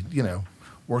eventually, you know,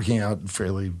 working out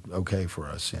fairly okay for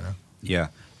us, you know? Yeah.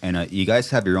 And you guys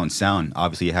have your own sound.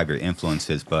 Obviously, you have your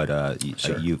influences, but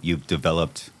you've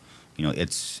developed, you know,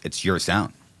 it's your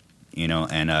sound, you know.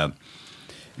 And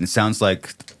it sounds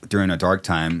like during a dark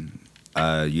time,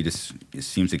 it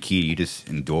seems the key. You just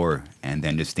endure, and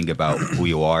then just think about who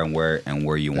you are and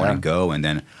where you want to go. And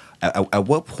then, at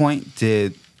what point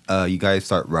did you guys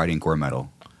start writing Gore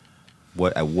Metal?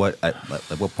 At what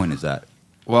point is that?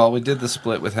 Well, we did the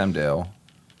split with Hemdale,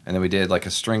 and then we did like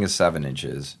a string of 7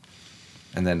 inches.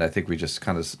 And then I think we just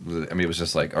kind of, I mean, it was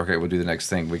just like, okay, we'll do the next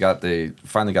thing. They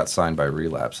finally got signed by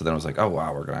Relapse. So then it was like, oh,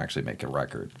 wow, we're going to actually make a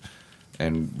record.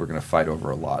 And we're going to fight over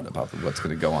a lot about what's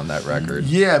going to go on that record.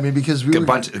 Yeah, I mean, because we were...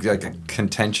 like a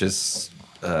contentious,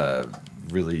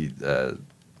 really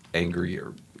angry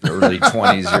or early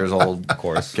 20s years old, of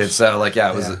course. So, like,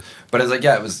 yeah, it was, but it's like,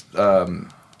 yeah, it was...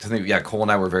 I think, Cole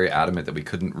and I were very adamant that we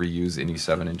couldn't reuse any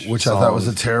 7-inch Which songs. I thought was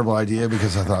a terrible idea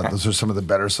because I thought those were some of the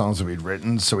better songs that we'd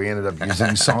written. So we ended up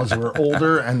using songs that were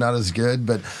older and not as good.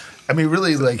 But I mean,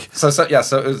 really, like So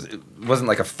it wasn't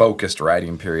like a focused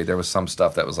writing period. There was some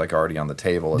stuff that was like already on the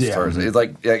table as far as it,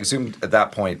 like I assumed at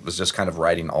that point was just kind of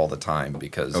writing all the time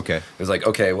because it was like,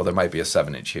 okay, well there might be a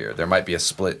 7-inch here, there might be a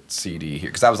split CD here,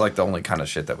 because that was like the only kind of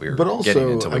shit that we were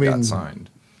getting until we got signed.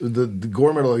 The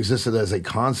Gore Metal existed as a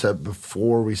concept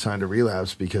before we signed to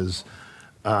Relapse because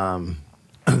the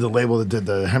label that did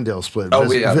the Hemdale split,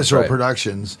 Visceral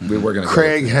Productions. We were going to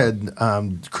Craig had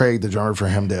Craig, the drummer for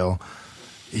Hemdale.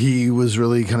 He was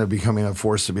really kind of becoming a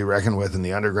force to be reckoned with in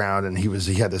the underground, and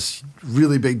he had this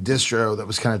really big distro that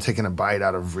was kind of taking a bite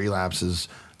out of Relapse's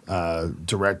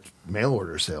direct mail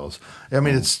order sales. I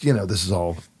mean, it's this is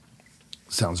all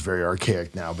sounds very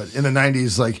archaic now, but in the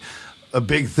 90s, like a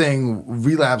big thing,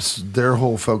 Relapse, their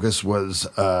whole focus was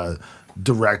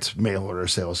direct mail order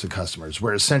sales to customers,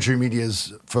 whereas Century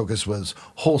Media's focus was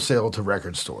wholesale to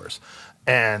record stores.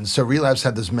 And so Relapse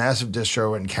had this massive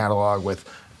distro and catalog with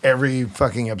every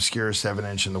fucking obscure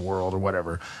 7-inch in the world or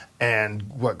whatever. And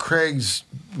what Craig's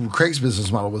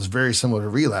business model was very similar to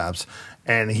Relapse,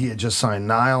 and he had just signed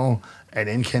Nile, and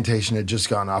Incantation had just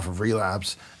gone off of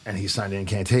Relapse, and he signed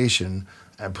Incantation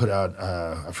and put out,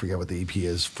 I forget what the EP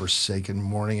is, Forsaken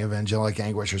Morning of Angelic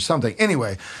Anguish or something.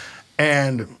 Anyway,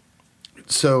 and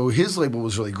so his label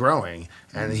was really growing,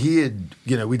 and he had,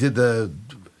 we did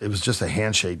it was just a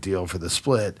handshake deal for the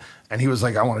split, and he was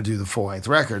like, I want to do the full-length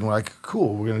record. And we're like,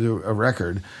 cool, we're going to do a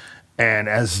record. And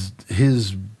as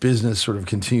his business sort of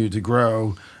continued to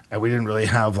grow, and we didn't really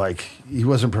have, he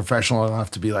wasn't professional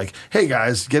enough to be like, hey,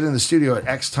 guys, get in the studio at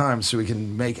X time so we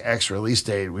can make X release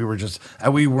date. We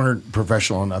weren't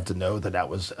professional enough to know that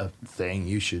was a thing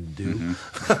you should do.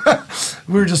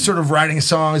 Mm-hmm. We were just sort of writing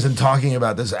songs and talking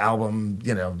about this album,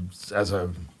 as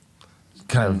a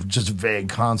kind of just vague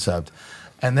concept.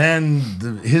 And then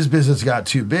his business got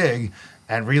too big,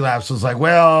 and Relapse was like,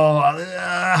 well,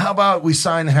 how about we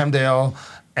sign Hemdale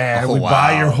and we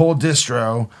buy your whole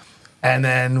distro, and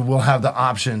then we'll have the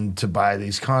option to buy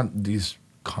these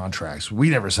contracts.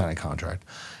 We never signed a contract.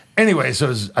 Anyway,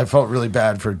 so I felt really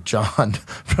bad for John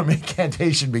from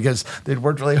Incantation because they'd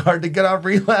worked really hard to get off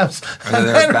Relapse. And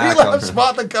then Relapse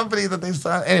bought the company that they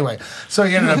signed. Anyway, so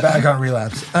he ended up back on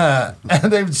Relapse.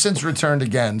 And they've since returned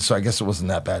again, so I guess it wasn't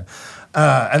that bad.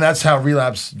 And that's how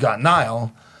Relapse got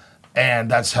Nile,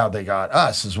 and that's how they got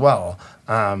us as well.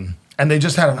 And they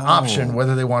just had an option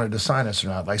whether they wanted to sign us or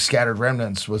not. Like Scattered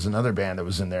Remnants was another band that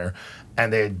was in there,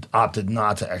 and they had opted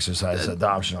not to exercise the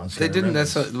option on Scattered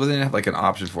Remnants. They didn't have like an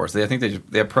option for us. I think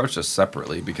they approached us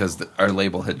separately because our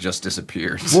label had just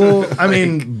disappeared. Well, I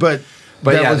mean, but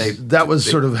that was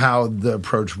sort of how the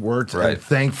approach worked. Right. And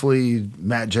thankfully,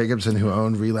 Matt Jacobson, who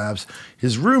owned Relapse,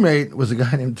 his roommate was a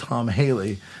guy named Tom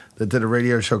Haley that did a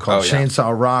radio show called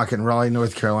Chainsaw Rock in Raleigh,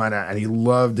 North Carolina, and he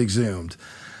loved Exhumed.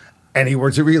 And he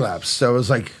worked at Relapse. So it was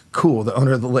like, cool, the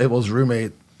owner of the label's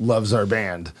roommate loves our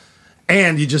band.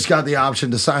 And you just got the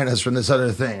option to sign us from this other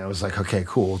thing. And it was like, okay,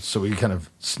 cool. So we kind of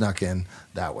snuck in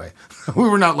that way. We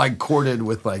were not courted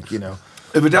with It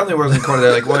definitely wasn't courted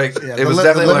there. It was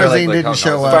definitely didn't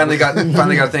show up. Finally got a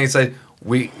thing and said,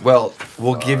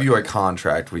 we'll give you a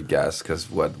contract, we guess, because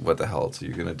what the hell else are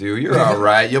you gonna do? You're all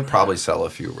right. You'll probably sell a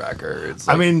few records.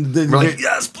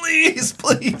 Yes, please.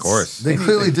 Of course. They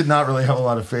clearly did not really have a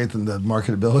lot of faith in the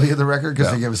marketability of the record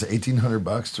because they gave us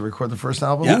 $1,800 to record the first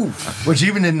album, which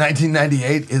even in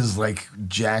 1998 is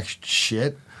jack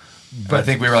shit. But I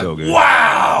think we were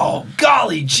wow,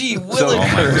 golly gee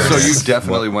willikers. So you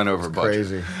definitely went over budget.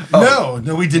 Crazy. No,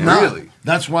 we did not. Really?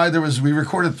 That's why we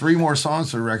recorded 3 more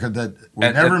songs for the record that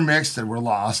were never mixed and were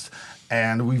lost.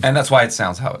 And that's why it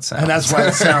sounds how it sounds. And that's why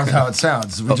it sounds how it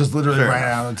sounds. We just literally ran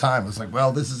out of time. It's like,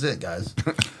 well, this is it, guys.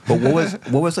 But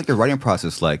what was the writing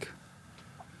process like?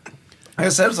 Like I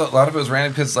said, a lot of it was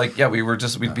random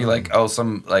because, we'd be like,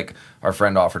 our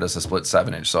friend offered us a split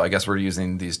 7-inch, so I guess we're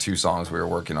using these 2 songs we were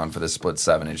working on for this split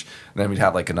 7-inch. And then we'd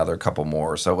have another couple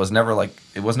more. So it was never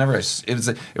it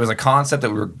was a concept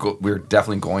that we were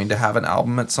definitely going to have an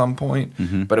album at some point,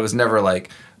 but it was never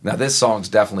now this song's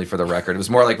definitely for the record. It was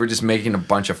more we're just making a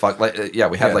bunch of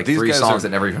we had 3 songs that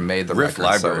never even made the record.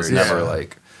 Library. So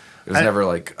it was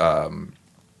never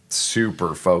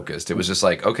super focused. It was just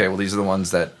okay, well these are the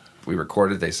ones that we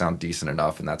recorded, they sound decent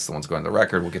enough, and that's the ones going to the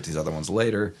record. We'll get these other ones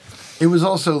later. It was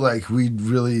also we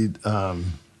really, at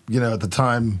the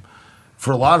time, for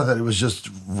a lot of it, it was just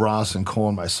Ross and Cole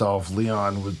and myself.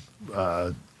 Leon with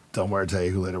Del Muerte,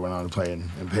 who later went on to play in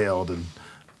Impaled and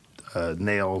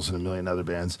Nails and a million other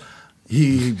bands.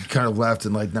 He kind of left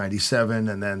in 97,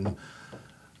 and then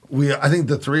I think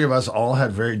the 3 of us all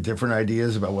had very different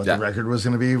ideas about what the record was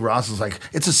going to be. Ross was like,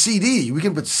 it's a CD. We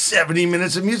can put 70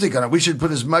 minutes of music on it. We should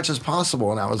put as much as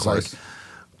possible. And I was like,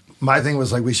 my thing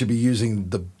was like we should be using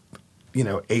the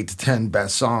 8 to 10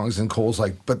 best songs, and Cole's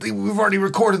like, but we've already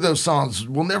recorded those songs.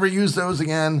 We'll never use those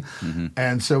again.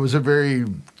 And so it was a very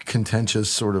contentious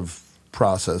sort of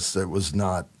process that was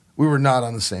not. We were not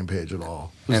on the same page at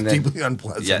all. It was deeply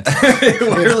unpleasant. Yeah, it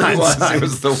really was. It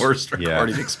was the worst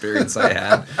recording experience I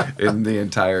had in the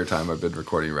entire time I've been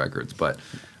recording records. But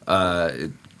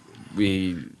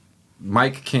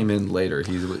Mike came in later.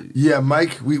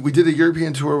 Mike. We did a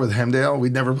European tour with Hemdale.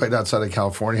 We'd never played outside of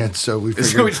California, and so we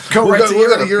figured we'll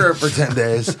go to Europe for 10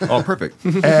 days. Oh, perfect.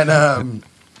 And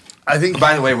I think,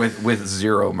 by the way, with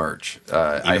zero merch,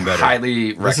 I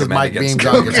highly recommend. This is Mike against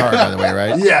Beams on guitar, by the way,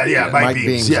 right? Yeah, Mike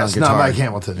Beams. Yes, on not guitar. Mike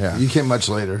Hamilton. Yeah. You came much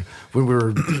later when we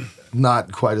were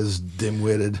not quite as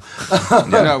dim-witted.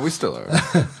 No, we still are.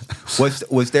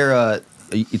 Was there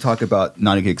you talk about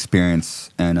not a good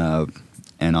experience and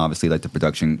obviously like the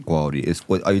production quality.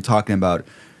 Are you talking about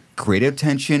creative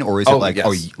tension, or is it like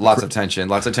lots of tension.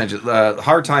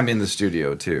 Hard time in the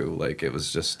studio too. Like it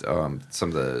was just some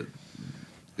of the.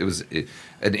 It was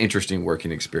an interesting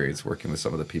working experience working with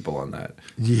some of the people on that.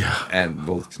 Yeah. And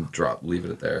we'll leave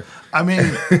it there. I mean,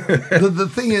 the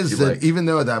thing is that even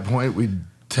though at that point we'd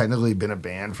technically been a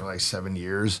band for like 7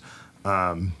 years,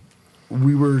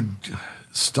 we were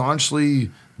staunchly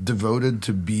devoted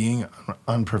to being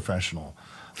unprofessional.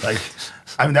 Like,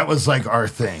 I mean, that was like our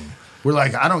thing. We're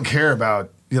like, I don't care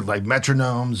about like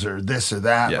metronomes or this or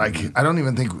that. Yeah. Like, I don't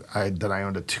even think that I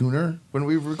owned a tuner when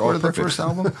we recorded the first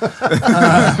album.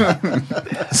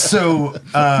 So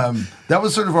that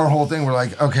was sort of our whole thing. We're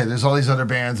like, okay, there's all these other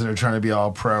bands that are trying to be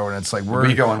all pro, and it's like our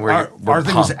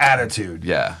thing was attitude.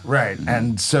 Yeah. Right. Mm-hmm.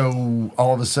 And so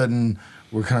all of a sudden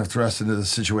we're kind of thrust into the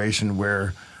situation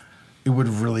where it would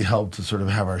have really helped to sort of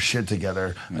have our shit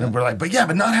together. Yeah. And we're like, but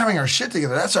not having our shit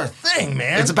together, that's our thing,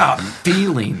 man. It's about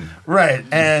feeling. Right.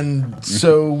 And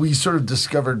so we sort of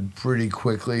discovered pretty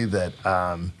quickly that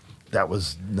that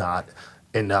was not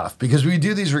enough. Because we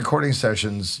do these recording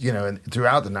sessions,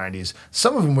 throughout the 90s.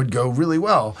 Some of them would go really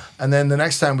well. And then the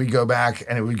next time we'd go back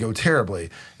and it would go terribly.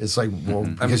 It's like, well,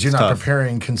 because you're not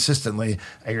preparing consistently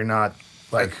and you're not...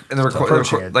 Like and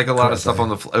like a lot of stuff on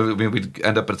the. I mean, we'd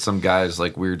end up at some guy's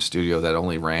like weird studio that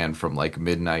only ran from like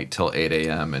midnight till 8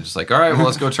 a.m. and just like, all right, well,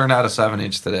 let's go turn out a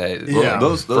 7-inch today. Yeah,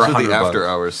 those are the after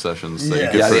hours sessions.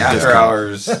 That you the after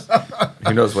hours.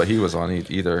 Who knows what he was on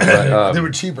either? But, they were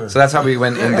cheaper. So that's how we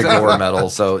went into Gore Metal.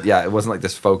 So yeah, it wasn't like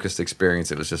this focused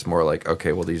experience. It was just more like,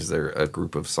 okay, well, these are a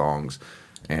group of songs.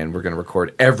 And we're going to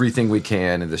record everything we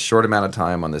can in this short amount of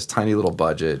time on this tiny little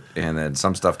budget. And then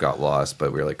some stuff got lost,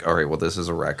 but we were like, all right, well, this is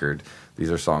a record.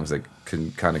 These are songs that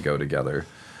can kind of go together.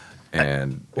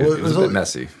 And it was a bit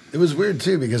messy. It was weird,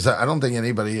 too, because I don't think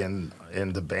anybody in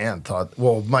the band thought,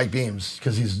 well, Mike Beams,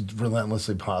 because he's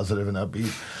relentlessly positive and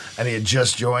upbeat, and he had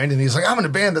just joined, and he's like, I'm in a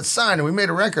band that's signed, and we made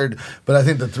a record. But I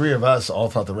think the three of us all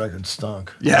thought the record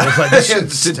stunk. Yeah. It was like, this shit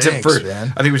stinks,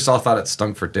 man. I think we all thought it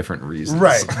stunk for different reasons.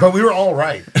 Right, but we were all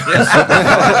right.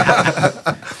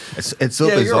 It's so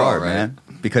bizarre, man.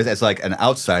 Because as like an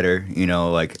outsider,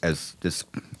 like as just...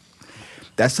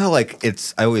 That's how like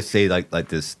it's. I always say like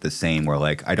this the same where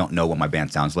like I don't know what my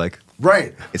band sounds like.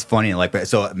 Right. It's funny like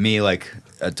so me like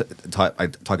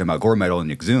talking about Gore Metal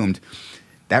and Exhumed.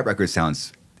 That record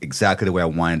sounds exactly the way I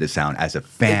wanted to sound as a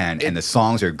fan, and the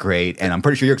songs are great. And I'm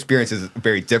pretty sure your experience is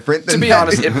very different. To be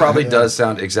honest, it probably does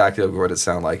sound exactly what it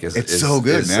sounds like. It's so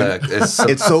good, man.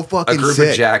 It's so fucking a group sick.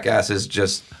 of jackasses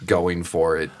just going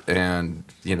for it, and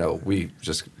we're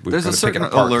there's a certain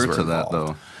allure to that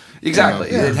though. Exactly.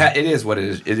 Yeah. It is what it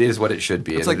is. It is what it should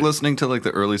be. It's like listening to like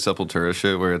the early Sepultura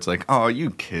shit where it's like, oh,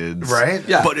 you kids. Right?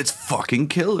 Yeah. But it's fucking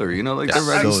killer. Like they're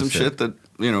writing some shit that,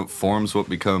 forms what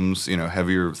becomes,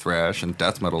 heavier thrash and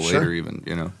death metal later even,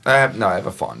 I have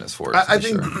a fondness for it. I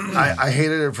think I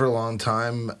hated it for a long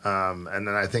time. And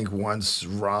then I think once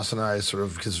Ross and I sort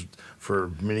of, because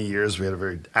for many years we had a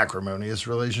very acrimonious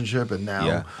relationship, and now...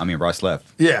 Yeah, I mean, Ross left.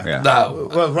 Yeah. No.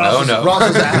 Well, Ross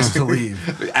was asked to leave.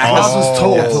 Ross was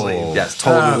told to leave. Yes,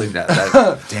 told to leave.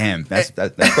 Damn, that's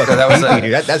beefy,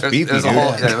 dude. That's beefy, dude.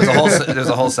 There's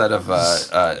a whole set of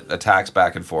attacks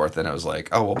back and forth, and it was like,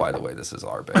 oh, well, by the way, this is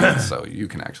our band, so you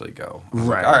can actually go.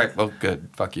 Right. Like, all right, well, good.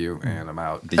 Fuck you, and I'm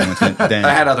out. Then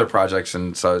I had other projects,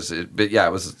 and so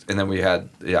it was, and then we had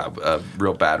a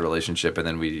real bad relationship, and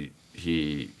then we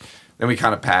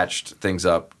kind of patched things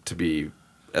up to be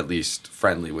at least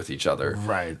friendly with each other.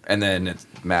 Right. And then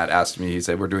Matt asked me, he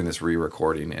said, we're doing this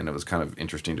re-recording, and it was kind of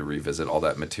interesting to revisit all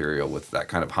that material with that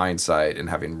kind of hindsight and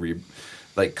having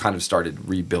like kind of started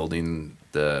rebuilding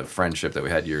the friendship that we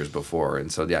had years before.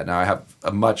 And so, yeah, now I have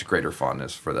a much greater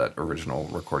fondness for that original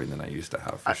recording than I used to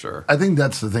have, for sure. I think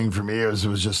that's the thing for me. It was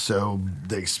just so,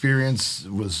 the experience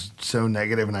was so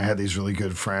negative, and I had these really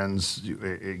good friends,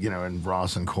 you know, and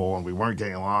Ross and Cole, and we weren't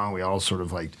getting along. We all sort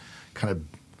of like kind of,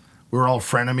 we were all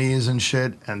frenemies and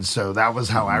shit, and so that was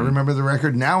how I remember the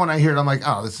record. Now when I hear it, I'm like,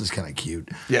 oh, this is kind of cute.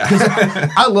 Yeah.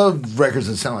 I love records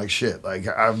that sound like shit. Like,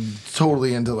 I'm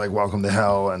totally into, like, Welcome to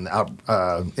Hell and Out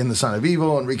In the Son of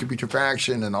Evil and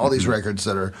Reputrefaction and all these records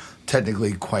that are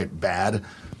technically quite bad.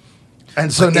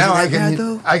 And so now I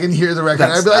can hear the record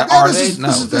and I'd be like, oh,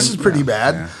 this is pretty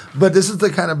bad. Yeah. But this is the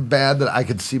kind of bad that I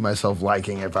could see myself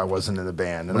liking if I wasn't in the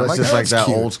band. And it's like, just like that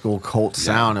cute. old school cult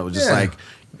sound. It was just like,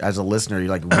 as a listener, you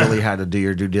like really had to do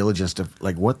your due diligence to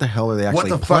like, what the hell are they actually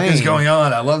playing? What the fuck is going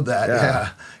on? I love that. Yeah.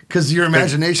 Because your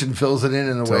imagination fills it in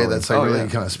a way that's like really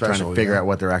kind of special. Trying to figure out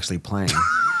what they're actually playing.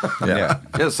 Yeah.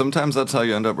 Sometimes that's how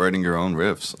you end up writing your own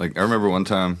riffs. Like, I remember one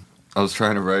time I was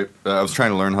trying to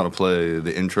learn how to play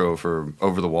the intro for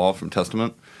Over the Wall from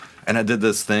Testament. And I did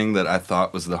this thing that I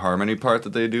thought was the harmony part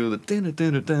that they do, the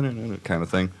kind of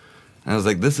thing. And I was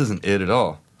like, this isn't it at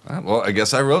all. Well, I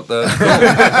guess I wrote that.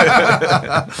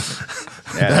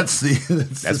 That's the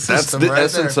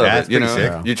essence of it. You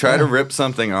know, you try to rip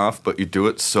something off, but you do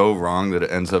it so wrong that it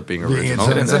ends up being original.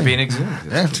 It ends up being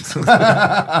Exhumed.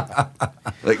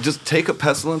 Like, just take a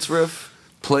Pestilence riff,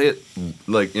 play it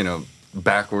like, you know,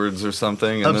 backwards or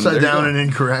something, and upside down and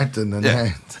incorrect, and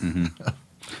then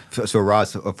So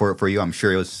Ross, for you, I'm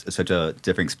sure it was such a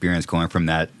different experience going from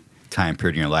that time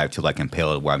period in your life to like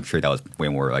Impaled, where I'm sure that was way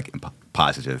more like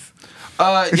positive.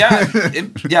 From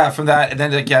that, and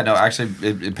then actually,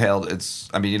 Impaled. It's,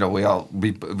 I mean, you know,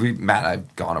 we Matt and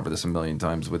I've gone over this a million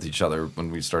times with each other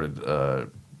when we started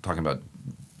talking about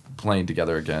playing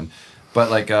together again. But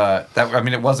like that, I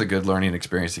mean, it was a good learning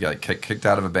experience to get like kicked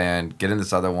out of a band, get in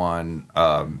this other one,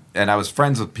 and I was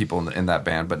friends with people in that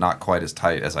band, but not quite as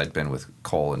tight as I'd been with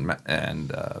Cole and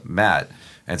Matt,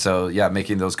 and so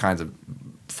making those kinds of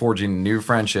forging new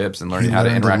friendships and learning how to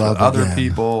interact with other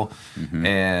people,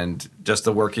 and just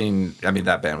the working. I mean,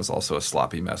 that band was also a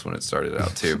sloppy mess when it started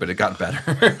out too, but it got better.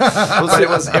 But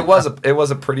it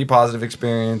was a pretty positive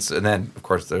experience. And then of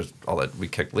course there's all that, we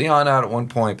kicked Leon out at one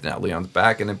point, but now Leon's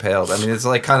back and Impaled. I mean, it's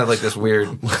like kind of like this weird.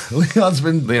 Leon's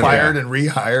been fired and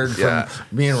rehired from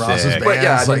me and Ross's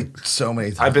bands like so many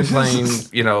times. I've been playing,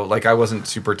 you know, like I wasn't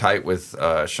super tight with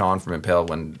Sean from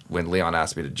Impaled when Leon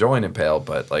asked me to join Impaled,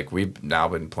 but like we've now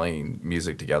been playing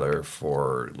music together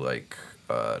for like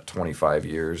 25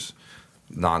 years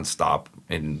nonstop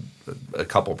in a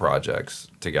couple projects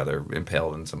together,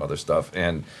 Impaled and some other stuff.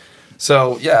 And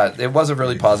so it was a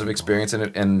really positive experience,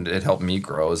 and it helped me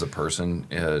grow as a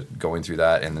person going through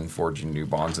that and then forging new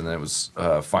bonds. And then it was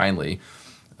finally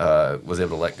was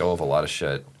able to let go of a lot of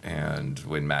shit. And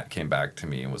when Matt came back to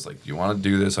me and was like, do you want to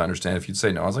do this? I understand if you'd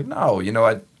say no. I was like, no, you know,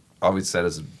 I always said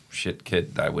as a shit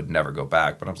kid that I would never go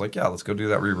back, but I was like, yeah, let's go do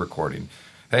that re-recording.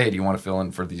 Hey, do you want to fill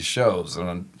in for these shows?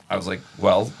 And I was like,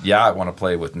 well, yeah, I want to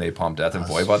play with Napalm Death and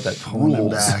Voivod. That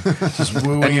rules. Just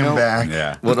wooing him back.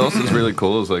 Yeah. What else is really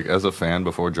cool is, like, as a fan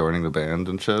before joining the band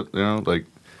and shit, you know, like,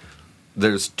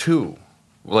 there's two.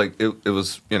 Like, it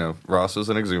was, you know, Ross was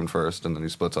in Exhumed first, and then he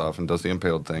splits off and does the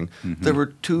Impaled thing. There were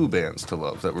two bands to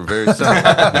love that were very similar.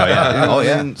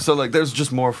 And so, like, there's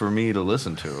just more for me to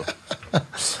listen to.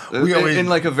 In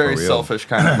like a very selfish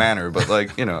kind of manner, but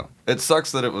like, you know, it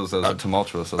sucks that it was as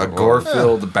tumultuous as a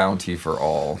gore-filled bounty for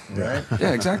all. Right?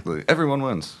 Yeah, exactly. Everyone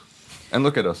wins. And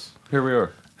look at us. Here we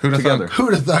are. Who'd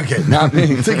have thunk it? Not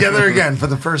me. Together again for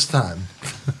the first time.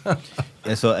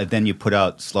 And so then you put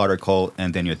out Slaughter Cult,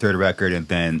 and then your third record, and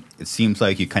then it seems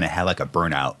like you kind of had like a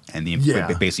burnout, and then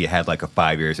basically had like a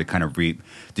 5 years to kind of reap.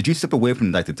 Did you step away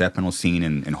from like the death metal scene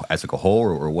and as like a whole,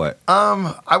 or what?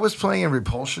 I was playing in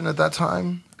Repulsion at that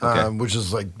time, which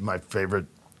is like my favorite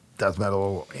death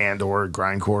metal and or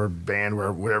grindcore band,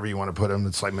 where whatever you want to put them.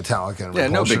 It's like Metallica and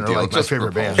Repulsion no big deal. are like Just my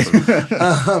favorite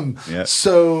bands.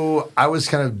 So I was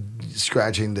kind of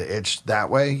scratching the itch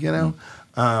that way, you know.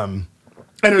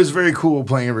 And it was very cool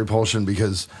playing in Repulsion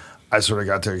because I sort of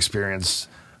got to experience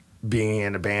being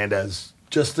in a band as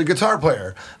just the guitar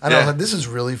player. And I was like, this is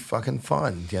really fucking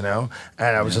fun, you know?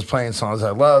 And I was just playing songs I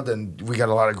loved, and we got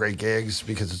a lot of great gigs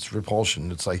because it's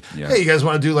Repulsion. It's like, hey, you guys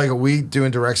want to do like a week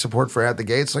doing direct support for At the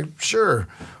Gates? Like, sure,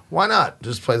 why not?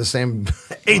 Just play the same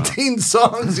 18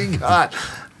 songs you got.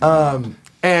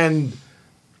 And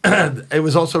it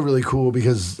was also really cool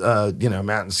because, you know,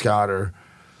 Matt and Scott are,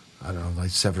 I don't know, like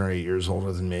 7 or 8 years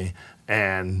older than me.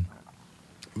 And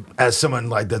as someone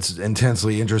like that's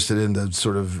intensely interested in the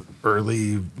sort of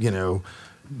early, you know,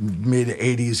 mid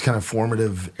 '80s kind of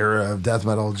formative era of death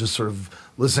metal. Just sort of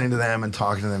listening to them and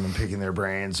talking to them and picking their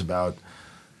brains about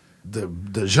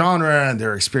the genre and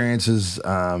their experiences.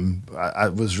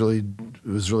 It was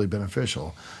really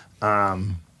beneficial.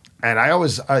 And I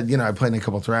always, I played in a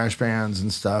couple thrash bands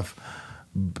and stuff.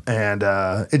 And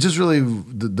it just really,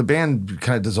 the band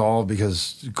kind of dissolved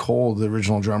because Cole, the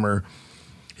original drummer,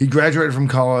 he graduated from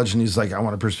college and he's like, I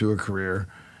want to pursue a career.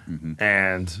 Mm-hmm.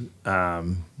 And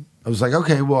I was like,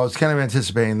 okay, well, I was kind of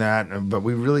anticipating that, but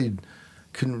we really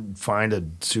couldn't find a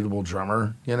suitable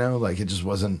drummer, like it just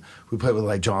wasn't. We played with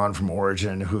like John from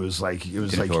Origin, who was like, it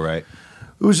was Didn't like, feel right.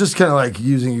 It was just kind of like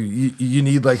using, you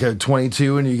need like a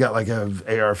 22 and you got like a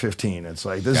AR-15. It's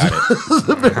like, this is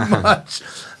a bit much.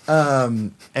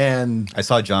 And I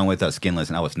saw John with Skinless,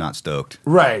 and I was not stoked.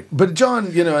 Right, but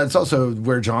John, it's also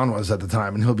where John was at the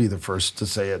time, and he'll be the first to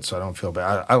say it, so I don't feel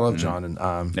bad. I love John, and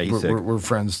we're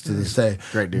friends to this day.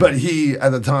 Great dude. But he,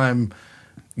 at the time,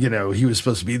 he was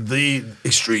supposed to be the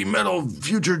extreme metal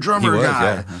future drummer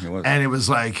guy, yeah, he was. And it was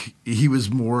like he was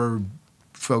more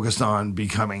focused on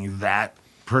becoming that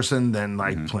person than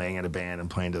like playing in a band and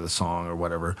playing to the song or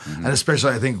whatever. And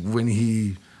especially, I think when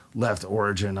he left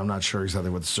Origin, I'm not sure exactly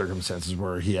what the circumstances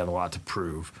were. He had a lot to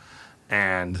prove.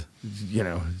 And,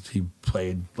 he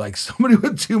played like somebody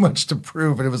with too much to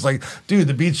prove. And it was like, dude,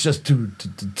 the beat's just too.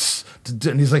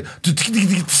 And he's like,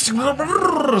 it's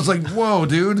like, whoa,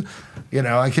 dude.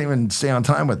 I can't even stay on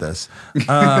time with this.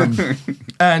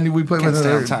 And we played with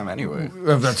Stay on time anyway.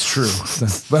 That's true.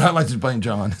 But I like to blame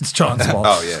John. It's John's fault.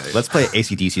 Oh, yeah. Let's play an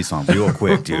AC/DC song real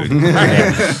quick, dude.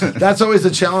 That's always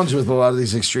the challenge with a lot of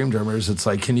these extreme drummers. It's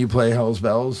like, can you play Hell's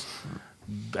Bells?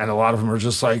 And a lot of them are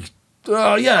just like,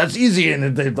 oh, yeah, it's easy.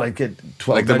 And they like get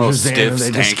 12 like the most measures in and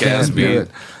stiff, they just stank-ass can't do beat.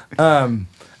 it.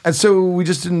 And so we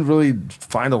just didn't really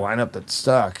find a lineup that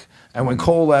stuck. And when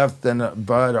Cole left, then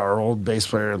Bud, our old bass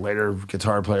player, later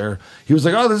guitar player, he was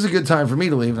like, oh, this is a good time for me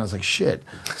to leave. And I was like, shit.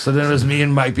 So then it was me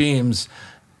and Mike Beams.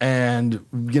 And,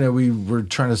 we were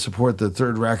trying to support the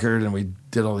third record. And we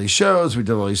did all these shows. We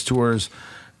did all these tours.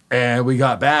 And we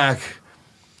got back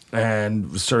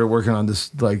and started working on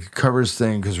this like covers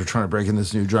thing because we're trying to break in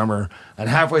this new drummer. And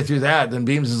halfway through that, then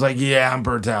Beams is like, yeah, I'm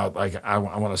burnt out. Like, I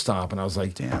want to stop. And I was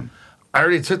like, damn. I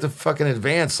already took the fucking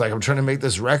advance. Like, I'm trying to make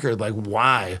this record. Like,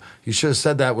 why? You should have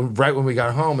said that right when we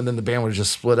got home, and then the band would have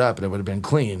just split up, and it would have been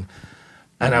clean.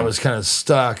 And I was kind of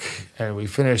stuck, and we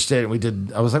finished it,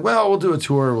 and I was like, well, we'll do a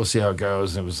tour. We'll see how it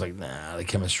goes. And it was like, nah, the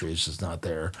chemistry is just not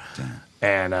there. Damn.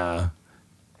 And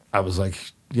I was like,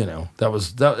 it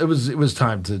was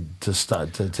time to take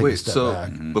a step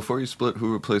back. Before you split,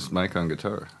 who replaced Mike on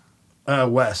guitar?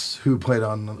 Wes, who played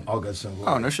on August and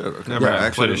Oh, no shit. Okay. Never Yeah,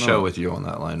 played a show with you on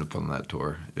that lineup on that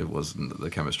tour. It wasn't, the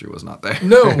chemistry was not there.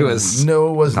 No, it was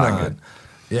no, it was not not. good.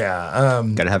 Yeah.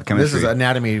 Gotta have chemistry. This is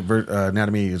Anatomy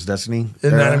is Destiny.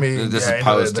 Anatomy. This yeah, is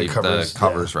post the the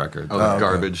covers record. Oh, the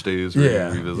Garbage Days.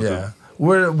 Where you revisited. Yeah.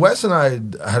 Where Wes and I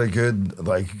had a good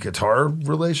like guitar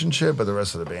relationship, but the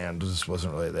rest of the band just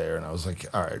wasn't really there. And I was like,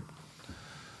 all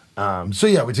right. So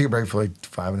yeah, we took a break for like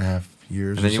 5.5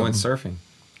 years. And then you went surfing.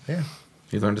 Yeah.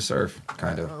 You learned to surf,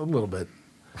 kind of. A little bit.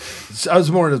 I was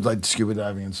more into like scuba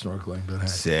diving and snorkeling. But hey.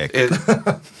 Sick.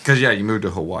 Because, you moved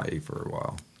to Hawaii for a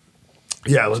while.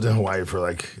 Yeah, I lived in Hawaii for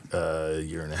like a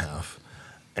year and a half.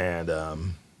 And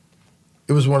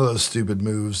it was one of those stupid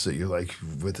moves that you're like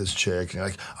with this chick. And you're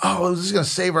like, oh, this is going to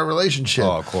save our relationship.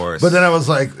 Oh, of course. But then I was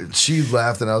like, she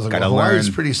left and I was like, Gotta Hawaii's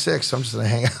learn. pretty sick. So I'm just going to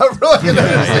hang out for like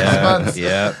another 6 months.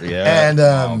 Yeah.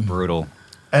 And brutal.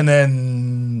 And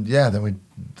then,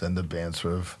 then the band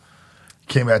sort of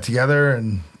came back together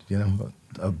and,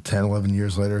 10, 11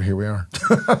 years later, here we are.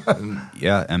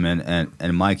 Yeah,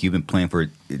 and Mike, you've been playing for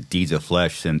Deeds of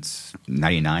Flesh since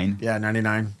 '99. Yeah,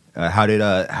 99. How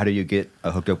did you get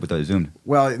hooked up with Exhumed?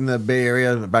 Well, in the Bay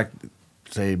Area, back,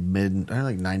 say,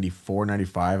 like 94,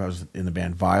 95, I was in the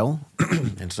band Vile.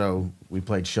 And so we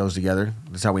played shows together.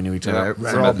 That's how we knew each other.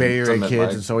 Yeah, We're all Bay Area Summit kids,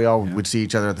 Live. and so we all would see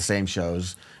each other at the same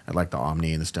shows at like the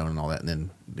Omni and the Stone and all that.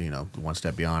 And then, One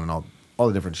Step Beyond and all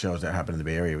the different shows that happened in the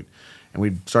Bay Area. And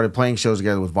we started playing shows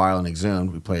together with Vile and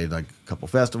Exhumed. We played like a couple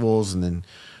festivals and then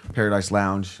Paradise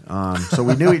Lounge. So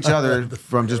we knew each other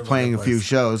from just playing a few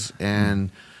shows.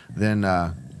 And then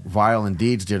Vile and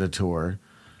Deeds did a tour.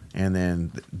 And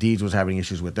then Deeds was having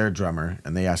issues with their drummer.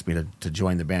 And they asked me to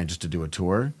join the band just to do a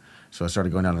tour. So I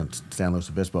started going down to San Luis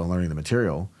Obispo and learning the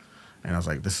material. And I was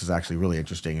like, this is actually really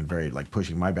interesting and very like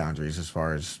pushing my boundaries as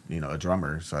far as, a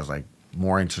drummer. So I was like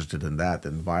more interested in that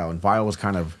than Vile. And Vile was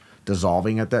kind of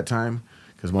dissolving at that time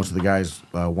because most of the guys,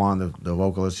 Juan, the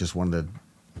vocalist, just wanted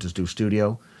to just do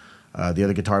studio. The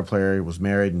other guitar player was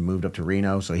married and moved up to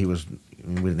Reno, so he was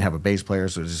we didn't have a bass player,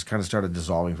 so it just kind of started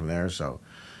dissolving from there. So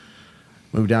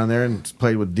moved down there and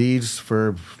played with Deeds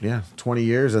for 20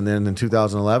 years, and then in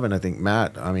 2011, I think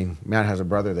Matt has a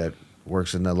brother that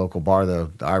works in the local bar, the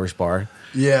Irish bar.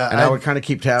 Yeah, and I would kind of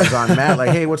keep tabs on Matt,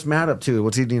 like, hey, what's Matt up to?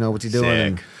 What's he doing? Sick.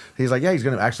 And he's like, yeah, he's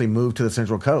going to actually move to the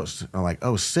Central Coast. And I'm like,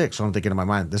 oh, sick. So I'm thinking in my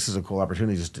mind, this is a cool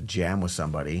opportunity just to jam with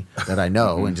somebody that I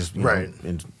know and just, you know,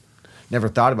 and never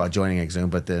thought about joining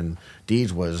Exhumed, but then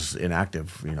Deeds was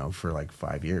inactive, you know, for like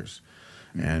 5 years.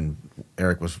 And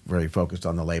Eric was very focused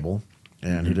on the label,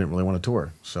 and he didn't really want to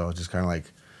tour. So it's just kind of like,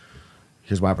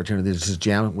 here's my opportunity to just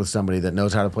jam with somebody that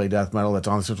knows how to play death metal that's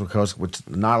on the Central Coast, which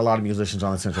not a lot of musicians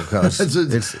on the Central Coast. it's a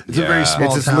very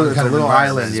small it's town. It's a little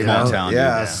island, you know? Town,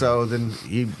 yeah, so then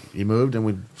he moved, and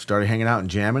we started hanging out and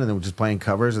jamming, and then we just playing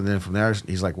covers, and then from there,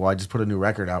 he's like, well, I just put a new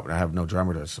record out, but I have no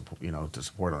drummer to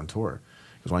support on tour.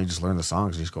 Because why don't you just learn the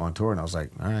songs and just go on tour? And I was like,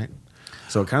 all right.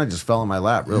 So it kind of just fell in my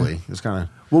lap, really. It's kind of...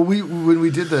 Well, when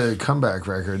we did the comeback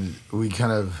record, we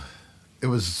kind of... It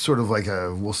was sort of like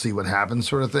a we'll see what happens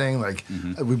sort of thing. Like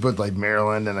we put like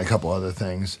Maryland and a couple other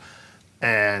things,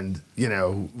 and you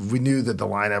know we knew that the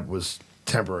lineup was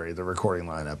temporary, the recording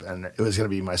lineup, and it was going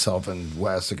to be myself and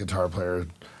Wes, the guitar player,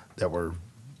 that were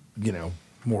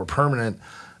more permanent.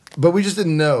 But we just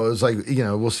didn't know. It was like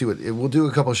we'll see we'll do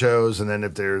a couple shows, and then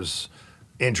if there's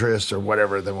interest or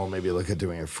whatever, then we'll maybe look at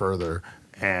doing it further.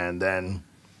 And then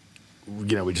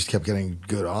we just kept getting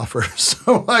good offers.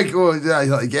 So you want to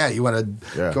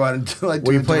go out and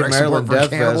do you played Maryland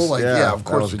Death Cannibal? Fest. Of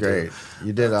course, that was great.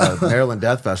 You did Maryland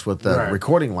Death Fest with the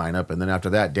recording lineup, and then after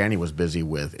that, Danny was busy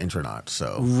with Intronauts.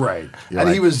 So and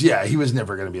he was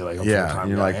never going to be like a full-time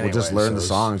you're guy like, anyway, we'll just learn the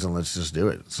songs and let's just do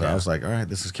it. So I was like, all right,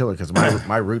 this is killer because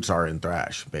my roots are in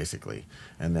thrash basically,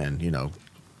 and then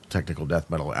technical death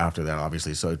metal after that,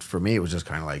 obviously. So for me, it was just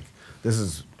kind of like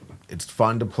it's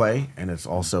fun to play, and it's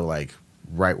also like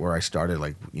right where I started,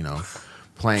 like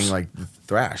playing like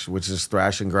thrash, which is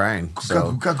thrash and grind.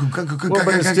 So, but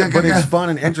it's fun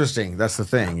and interesting. That's the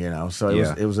thing, So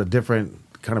it was a different,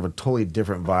 kind of a totally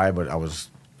different vibe. But I was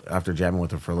after jamming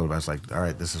with him for a little bit, I was like, all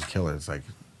right, this is killer. It's like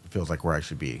it feels like where I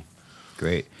should be.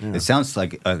 Great. Yeah. It sounds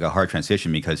like a hard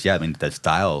transition because the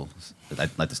style,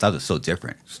 like the style is so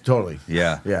different. Totally.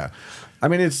 Yeah. I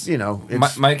mean, it's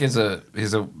Mike is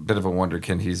he's a bit of a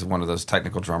wonderkind. He's one of those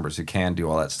technical drummers who can do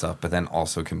all that stuff, but then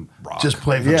also can rock. Just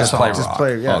play rock.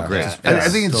 Oh, great. And I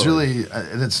think it's really,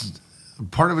 and it's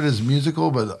part of it is musical,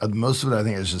 but most of it I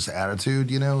think is just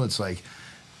attitude. It's like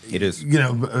it is.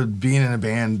 Being in a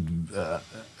band,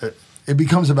 it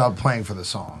becomes about playing for the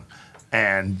song.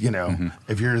 And,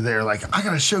 if you're there, like, I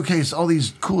got to showcase all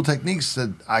these cool techniques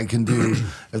that I can do.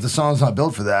 If the song's not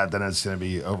built for that, then it's going to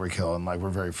be overkill. And, like, we're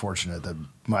very fortunate that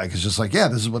Mike is just like, yeah,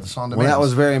 this is what the song demands. Well, that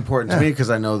was very important to me because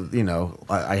I know,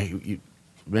 you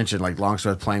mentioned, like,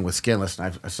 Longstreth playing with Skinless,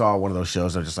 and I saw one of those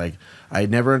shows. I was just like, I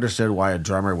never understood why a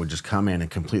drummer would just come in and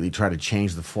completely try to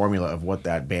change the formula of what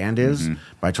that band is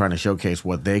by trying to showcase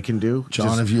what they can do.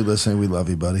 John, if you listen, we love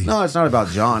you, buddy. No, it's not about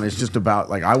John. It's just about,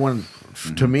 like,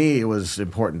 to me, it was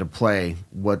important to play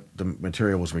what the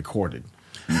material was recorded,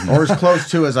 or as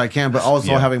close to as I can, but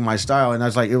also having my style. And I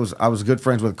was like, I was good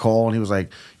friends with Cole, and he was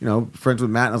like, friends with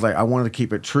Matt. And I was like, I wanted to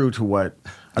keep it true to what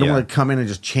I don't want to come in and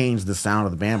just change the sound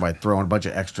of the band by throwing a bunch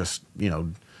of extra,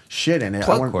 shit in it.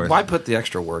 Why put the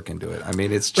extra work into it? I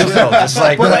mean, it's just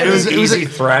like it was easy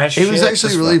thrash. It was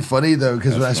actually really funny though,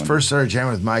 because when I first started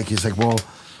jamming with Mike, he's like, well,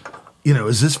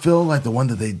 is this Phil like the one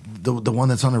that the one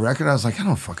that's on the record? I was like, I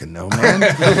don't fucking know, man.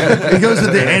 It goes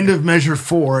at the end of measure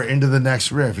 4 into the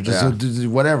next riff. It just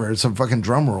whatever. It's some fucking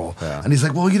drum roll. Yeah. And he's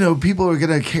like, well, people are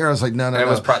gonna care. I was like, no.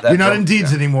 You're not in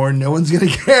Deeds anymore. No one's gonna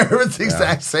care. It's the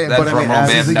exact same. That drum roll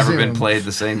may have never been played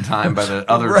the same time by the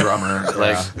other drummer.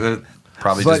 Like.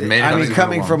 Probably just made it. I mean,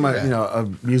 coming from a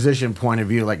musician point of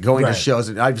view, like going to shows,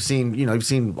 and I've seen, you've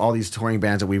seen all these touring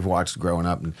bands that we've watched growing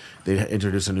up, and they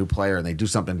introduce a new player and they do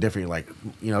something different. You're like,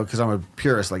 because I'm a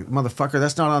purist, like, motherfucker,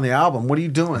 that's not on the album. What are you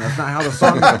doing? That's not how the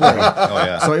song is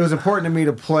played. So it was important to me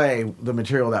to play the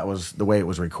material that was the way it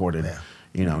was recorded.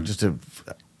 Just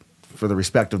for the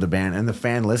respect of the band and the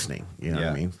fan listening. You know what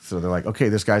I mean? So they're like, okay,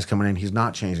 this guy's coming in. He's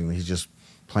not changing. He's just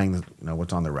playing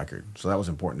what's on the record. So that was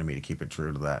important to me to keep it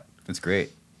true to that. That's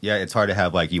great. Yeah, it's hard to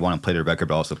have you want to play the record,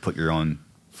 but also put your own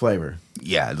flavor.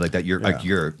 Yeah, like that. Like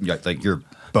your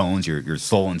bones, your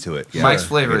soul into it. Yeah. Mike's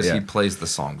flavor is he plays the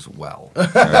songs well.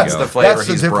 That's the flavor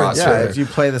he's brought. Yeah, if you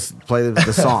play the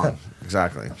song.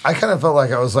 Exactly. I kind of felt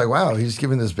like I was like, wow, he's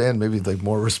giving this band maybe like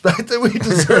more respect than we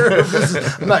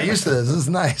deserve. I'm not used to this. This is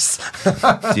nice.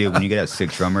 Dude, when you get a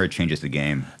sick drummer, it changes the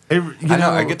game. I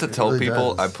know. I get to tell really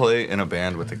people I play in a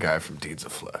band with a guy from Deeds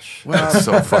of Flesh. Wow. That's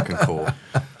so fucking cool.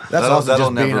 That's also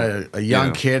just being never, a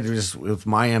young kid just with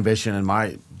my ambition and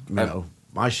my,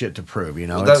 my shit to prove,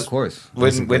 Well, of course.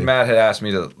 When Matt had asked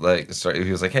me to like start,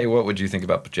 he was like, "Hey, what would you think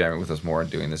about jamming with us more and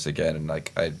doing this again?" And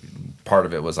like, part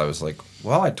of it was I was like,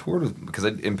 "Well, I toured with because I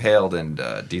Impaled and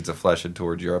Deeds of Flesh had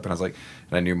toured Europe, and I was like,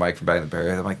 and I knew Mike from back in the Bay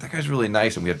Area. I'm like, that guy's really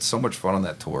nice, and we had so much fun on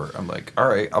that tour. I'm like, all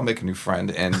right, I'll make a new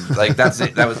friend, and like that's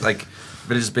it. That was like,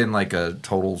 but it's been like a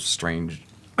total strange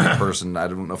person. I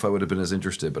don't know if I would have been as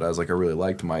interested, but I was like, I really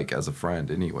liked Mike as a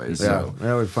friend, anyways. So, we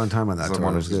had a fun time on that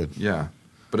tour. It was good. Yeah,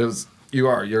 but it was.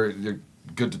 You're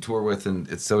good to tour with, and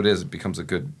it becomes a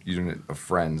good unit of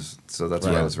friends. So that's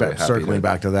why I was very happy. Circling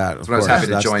back to that, that's why I was happy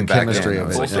to join back in. I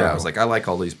was like, I was like, I like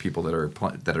all these people that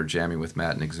are jamming with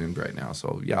Matt and Exhumed right now.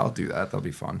 So yeah, I'll do that. That'll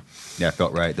be fun. Yeah, it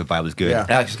felt right. The vibe was good. Yeah,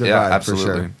 good vibe, absolutely.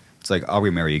 for sure. It's like, I'll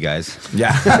remarry you guys.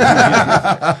 Yeah.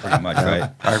 Pretty much, right?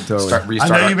 I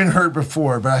know you've been hurt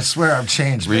before, but I swear I've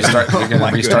changed. We're going to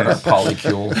restart our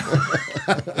polycule.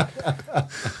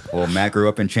 Well, Matt grew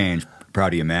up and changed.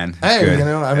 Proud of you, man. Hey, good.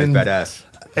 I mean, badass.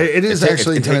 It is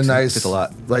actually kind of nice. It's a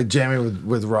lot. Like jamming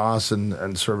with Ross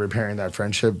and sort of repairing that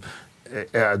friendship.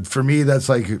 For me, that's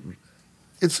like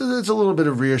it's a little bit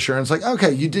of reassurance. Like,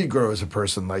 okay, you did grow as a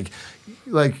person. Like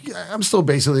I'm still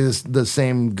basically the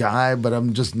same guy, but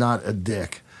I'm just not a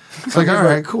dick. It's like, all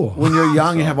right, cool. When you're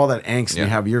young, you have all that angst, and you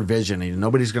have your vision, and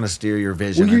nobody's going to steer your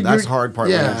vision. Well, and that's the hard part.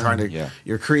 Yeah. When you're trying to,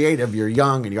 you're creative, you're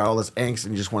young, and you got all this angst,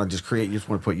 and you just want to create. You just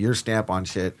want to put your stamp on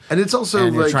shit. And it's also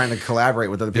and you're like, trying to collaborate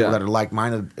with other people that are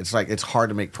like-minded. It's like it's hard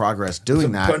to make progress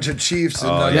doing that. A bunch of chiefs. And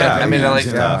I mean, totally.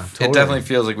 It definitely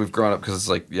feels like we've grown up because it's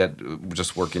like,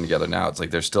 just working together now. It's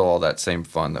like there's still all that same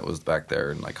fun that was back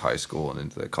there in like high school and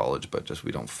into the college, but just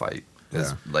we don't fight.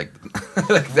 Like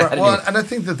that. Well, and I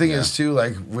think the thing is too,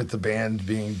 like with the band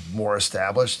being more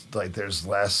established, like there's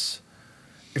less.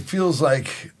 It feels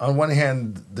like on one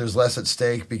hand there's less at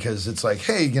stake because it's like,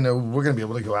 hey, we're gonna be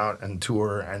able to go out and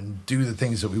tour and do the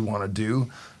things that we want to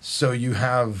do. So you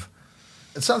have.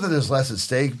 It's not that there's less at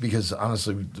stake because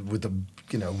honestly, with the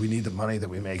we need the money that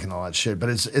we make and all that shit, but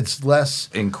it's less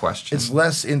in question. It's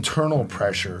less internal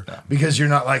pressure because you're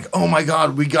not like, oh my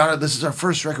god, this is our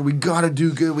first record, we gotta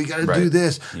do good, we gotta do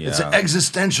this. Yeah. It's an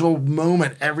existential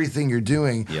moment, everything you're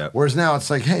doing. Yep. Whereas now it's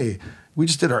like, hey, we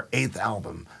just did our 8th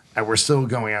album and we're still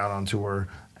going out on tour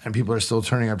and people are still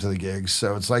turning up to the gigs.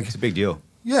 So it's like it's a big deal.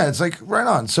 Yeah, it's like right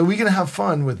on. So we can have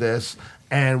fun with this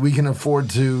and we can afford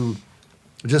to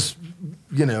just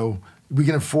we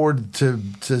can afford to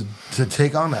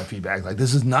take on that feedback. Like,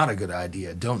 this is not a good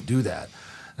idea. Don't do that.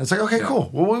 And it's like, okay, cool.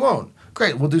 Well, we won't.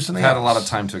 Great. We'll do something else. Had a lot of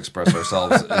time to express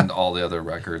ourselves in all the other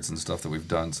records and stuff that we've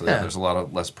done. So there's a lot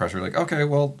of less pressure. Like, okay,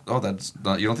 well, that's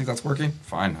not, you don't think that's working?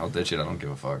 Fine, I'll ditch it. I don't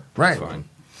give a fuck. Right. It's fine.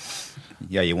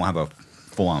 Yeah, you won't have a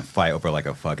full-on fight over like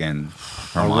a fucking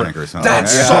harmonic or something. That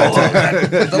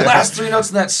solo, the last 3 notes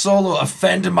in that solo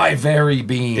offend my very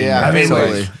being. Yeah, I mean,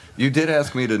 totally. You did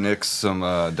ask me to nix some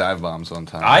dive bombs one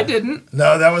time. I didn't.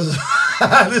 No, that was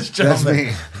this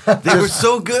gentleman. They were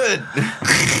so good.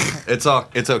 It's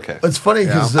okay. It's funny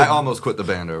because I almost quit the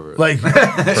band over it. Like,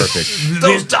 perfect.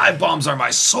 Those dive bombs are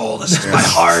my soul. This is my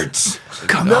heart.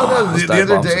 Come on. The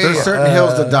other day, there's certain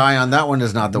hills to die on. That one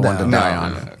is not the one to die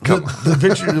on. The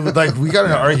picture, like, we got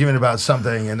in an argument about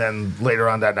something, and then later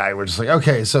on that night, we're just like,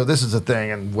 okay, so this is a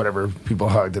thing, and whatever, people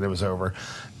hugged, and it was over.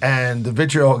 And the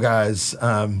Vitriol guys,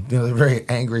 they're a very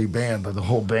angry band, but the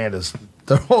whole thing is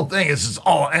just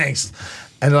all angst.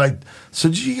 And like, so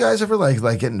did you guys ever like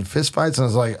get in fist fights? And I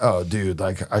was like, oh, dude,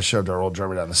 like I shoved our old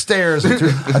drummer down the stairs. I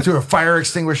threw a fire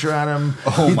extinguisher at him.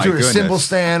 Oh, he my threw goodness. a cymbal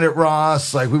stand at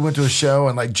Ross. Like we went to a show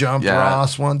and like jumped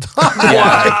Ross one time.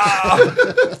 Wow.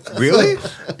 Really?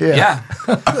 Yeah.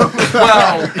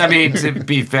 Well, I mean, to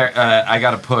be fair, I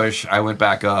got a push. I went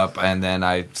back up, and then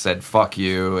I said "fuck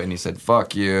you," and he said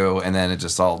 "fuck you," and then it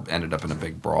just all ended up in a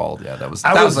big brawl. Yeah, that was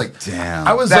like, damn.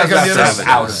 I was that like on the other was side.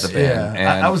 out of the band.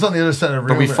 Yeah. And I was on the other side of the room.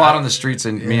 But we fought on the streets,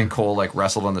 and me and Cole like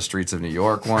wrestled on the streets of New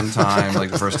York one time,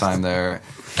 like the first time there.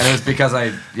 And it was because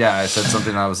I said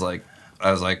something. And I was like,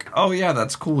 oh yeah,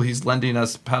 that's cool. He's lending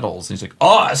us pedals. And he's like,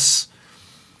 us.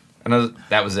 And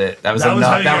that was it. That was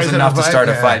enough to start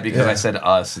a fight because I said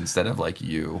us instead of like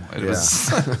you. It was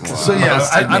so yeah.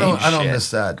 I don't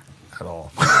miss that at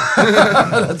all.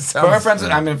 But our friends,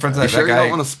 I'm in friends You like sure that you guy. don't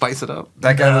want to spice it up?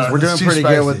 That guy was. We're doing too pretty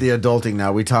spicy. good with the adulting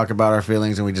now. We talk about our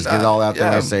feelings and we just get it all out there.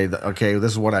 And I say, okay,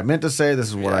 this is what I meant to say. This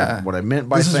is what I meant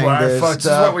by This is saying where I this. fucked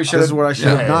This is what we should. This is what I should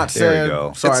have not There said. you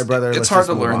go. Sorry, brother. It's let's hard just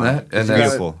to move learn on. that. It's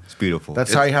beautiful. It's beautiful.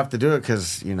 That's how you have to do it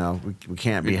because we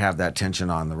can't have that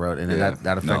tension on the road, and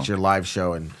that affects your live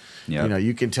show. And Yeah. You know,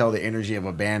 you can tell the energy of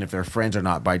a band if they're friends or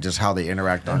not by just how they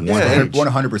interact on stage.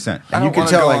 100%. And you can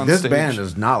tell like this band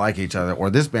does not like each other, or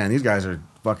this band, these guys are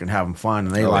fucking having fun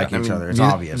and they like each other. It's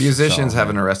obvious. Musicians have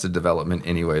an arrested development,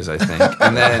 anyways. I think,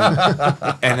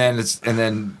 and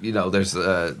then you know, there's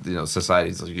you know,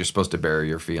 society's like, you're supposed to bury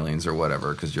your feelings or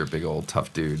whatever because you're a big old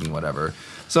tough dude and whatever.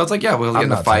 So it's like, yeah, we'll get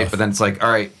in a fight, but then it's like, all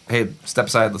right, hey, step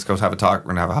aside, let's go have a talk. We're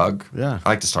gonna have a hug. Yeah, I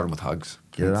like to start them with hugs.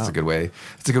 It's a good way.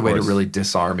 It's a good way to really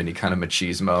disarm any kind of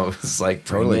machismo. It's like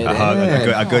totally a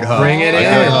good hug. Bring it in.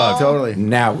 Good hug. Totally.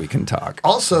 Now we can talk.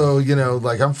 Also, you know,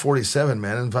 like I'm 47,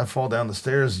 man, and if I fall down the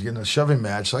stairs, you know, shoving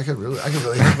match, I could really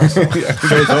hurt myself.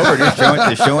 It's over.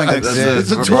 You're showing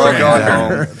it's a tour going home.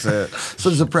 That's it. So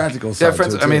there's a practical side. Yeah,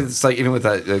 friends. To it I mean, too. it's like even with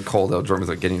that Cole, Jordan's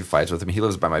like getting in fights with him. He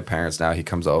lives by my parents now. He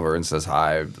comes over and says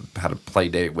hi. I had a play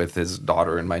date with his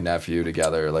daughter and my nephew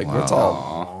together. Like it's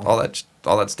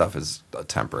all that stuff is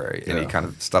temporary. Any kind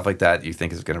of stuff like that you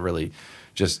think is going to really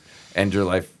just end your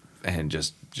life and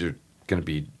just you're going to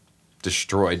be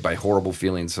destroyed by horrible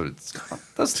feelings. So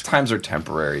those times are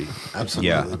temporary.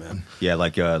 Absolutely, man. Yeah,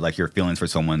 like your feelings for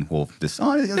someone will this.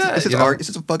 It's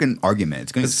just a fucking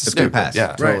argument. It's gonna pass.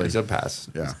 Yeah, Right. It's gonna pass.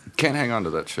 Yeah. Can't hang on to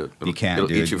that shit. You can't, It'll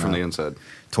dude. eat you from the inside.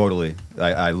 Totally.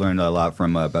 I learned a lot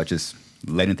from about just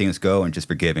letting things go and just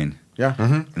forgiving. Yeah.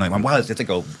 And like, wow,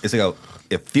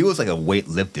 it feels like a weight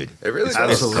lifted. It really it's,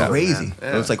 does. It's crazy. Man.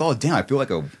 Yeah. It's like, oh damn, I feel like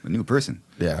a new person.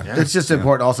 Yeah. It's just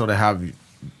important also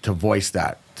to voice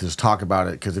that, to just talk about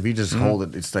it, because if you just hold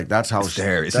it, it's like that's how It's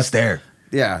there. It's just there.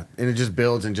 Yeah, and it just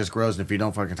builds and just grows. And if you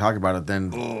don't fucking talk about it,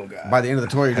 then by the end of the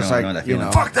tour, you're just like, you know,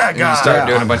 Fuck that guy. You start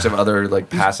doing a bunch of other like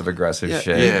passive aggressive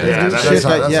shit. Totally. That's Shit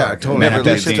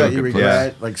how that you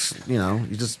regret, like, you know,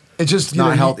 you just. It's just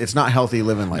Not healthy. It's not healthy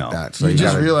living like that. So you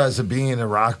just gotta, realize that being in a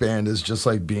rock band is just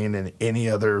like being in any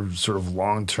other sort of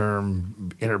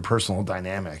long-term interpersonal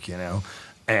dynamic, you know?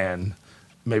 And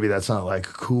maybe that's not like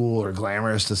cool or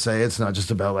glamorous to say. It's not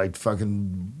just about like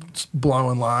fucking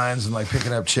blowing lines and like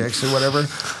picking up chicks or whatever.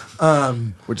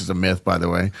 which is a myth, by the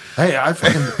way. Hey,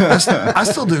 I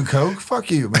still do coke. Fuck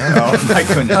you, man. Oh my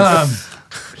goodness.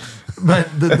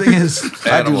 But the thing is,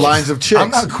 I do lines of chicks.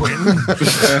 I'm not quitting.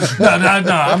 no,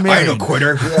 I'm married. I ain't no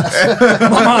quitter.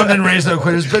 My mom didn't raise no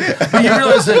quitters, but you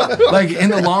realize that, like, in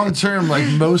the long term, like,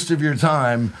 most of your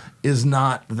time is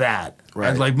not that. Right.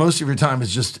 And, like, most of your time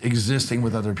is just existing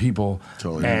with other people.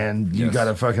 Totally. And you got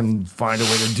to fucking find a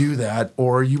way to do that,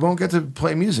 or you won't get to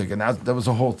play music. And that was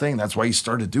the whole thing. That's why you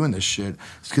started doing this shit.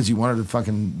 It's because you wanted to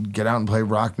fucking get out and play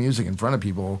rock music in front of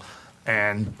people.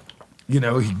 And, you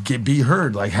know, be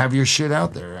heard, like, have your shit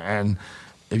out there. And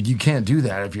if you can't do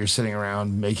that, if you're sitting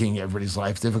around making everybody's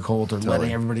life difficult or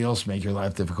letting everybody else make your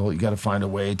life difficult, you got to find a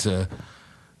way to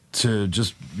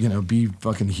just, you know, be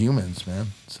fucking humans, man.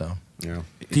 So, Yeah.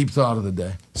 deep thought of the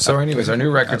day. So, anyways, our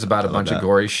new record's about a bunch of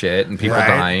gory shit and people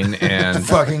dying and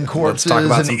Fucking corpses talk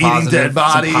about and some eating positive- dead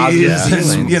bodies, some positive and,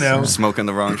 feelings. you know, Smoking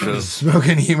the wrong shit.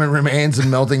 smoking human remains and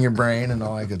melting your brain and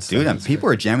all that good stuff. Dude, and people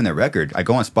are jamming that record. I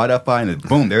go on Spotify and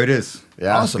boom, there it is.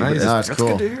 Yeah. Awesome. No, it's That's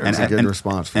cool. good to hear. It's a good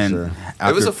response for sure.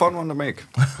 It was a fun one to make.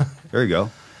 There you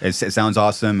go. It sounds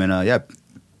awesome, and yeah,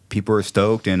 people are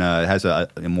stoked, and it has a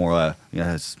more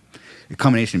it's a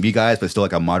combination of you guys, but still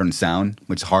like a modern sound,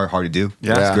 which is hard to do.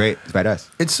 Yeah. It's great. It's badass.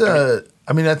 It's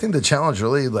I mean, I think the challenge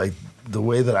really, like, the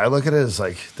way that I look at it is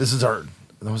like, that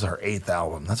was our 8th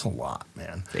album. That's a lot,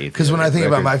 man. Because when I think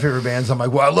about my favorite bands, I'm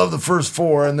like, well, I love the first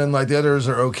 4, and then like the others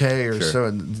are okay or so,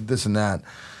 and this and that.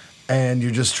 And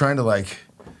you're just trying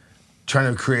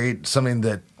to create something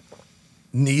that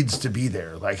needs to be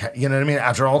there. Like, you know what I mean?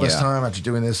 After all this time, after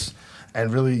doing this,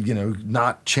 and really, you know,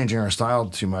 not changing our style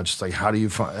too much, it's like, how do you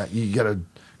find, you got to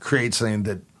create something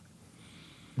that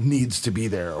needs to be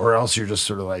there, or else you're just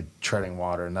sort of like treading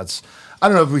water. And that's, I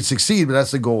don't know if we succeed, but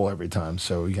that's the goal every time.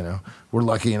 So, you know, we're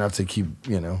lucky enough to keep,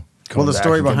 you know, Well, the back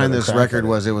story and getting behind another this crack record at it.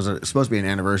 was it was supposed to be an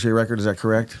anniversary record. Is that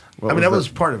correct? I mean, that was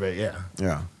part of it, yeah.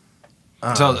 Yeah.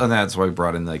 So, and that's why we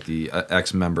brought in like the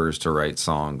ex-members to write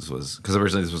songs, was because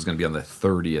originally this was going to be on the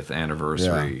 30th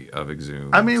anniversary of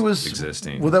Exhumed. I mean, it was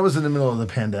existing. Well, that was in the middle of the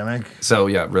pandemic, So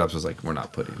yeah, Reps was like, we're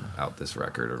not putting out this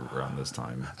record around this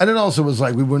time. and it also was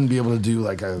like we wouldn't be able to do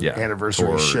like a Yeah, anniversary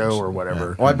tours. show or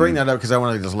whatever. Well, I bring that up because I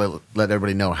want to just let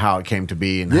everybody know how it came to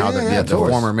be and how the of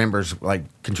course. former members like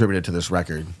contributed to this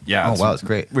record. Yeah. Oh, wow, it's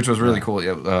great. Which was really cool.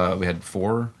 Yeah, we had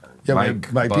 4. Yeah,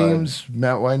 Mike Mike Bud. Beams,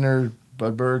 Matt Widener,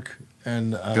 Bud Burke,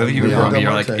 and I think you Leon were Del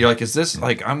you're Monte. like, is this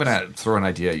like, I'm gonna throw an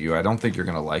idea at you. I don't think you're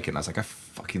gonna like it. And I was like, I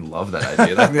fucking love that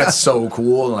idea. I think that's so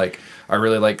cool. And like, I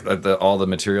really like all the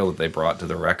material that they brought to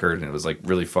the record, and it was like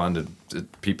really fun to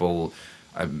people.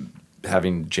 I'm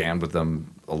having jammed with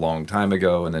them a long time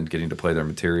ago, and then getting to play their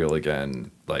material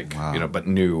again, like but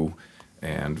new,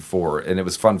 and it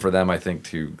was fun for them, I think,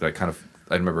 to like kind of.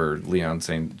 I remember Leon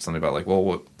saying something about like,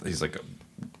 well, he's like,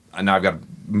 now I've got to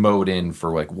mode in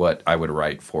for like what I would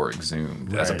write for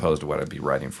Exhumed as opposed to what I'd be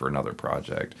writing for another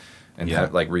project, and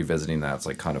like revisiting that's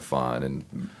like kind of fun, and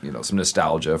some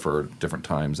nostalgia for different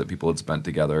times that people had spent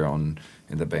together in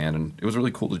the band, and it was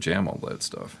really cool to jam all that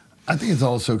stuff. I think it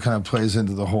also kind of plays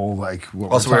into the whole like.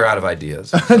 Also, we're out of ideas.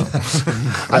 So.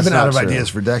 I've been out of ideas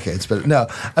for decades, but no,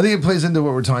 I think it plays into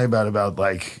what we're talking about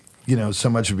like. So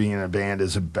much of being in a band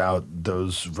is about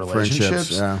those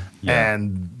relationships.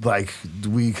 And like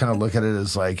we kind of look at it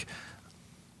as like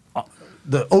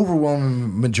the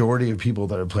overwhelming majority of people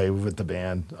that have played with the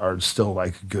band are still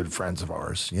like good friends of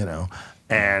ours,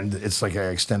 and it's like an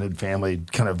extended family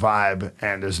kind of vibe,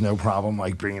 and there's no problem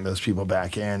like bringing those people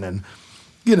back in. And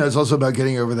it's also about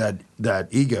getting over that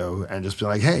ego and just be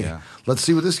like, hey, let's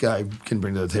see what this guy can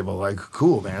bring to the table. Like,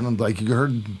 cool, man. I'm like,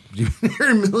 you've been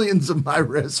hearing millions of my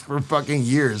riffs for fucking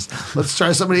years. Let's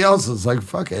try somebody else's. Like,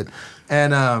 fuck it.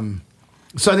 And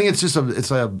so I think it's just it's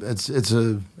a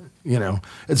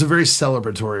very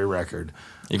celebratory record.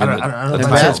 I don't know.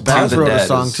 Baz wrote a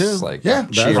song too. Like,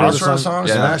 Baz wrote a song.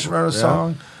 Sebastian wrote a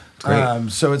song.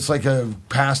 So it's like a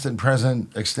past and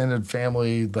present extended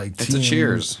family like team. It's a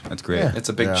cheers. That's great. It's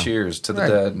a big cheers to the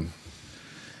dead.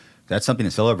 That's something to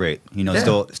celebrate.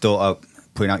 Still up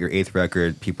putting out your 8th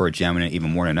record. People are jamming it even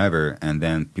more than ever, and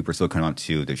then people are still coming out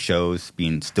to the shows,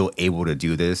 being still able to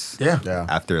do this.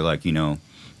 After like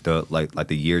the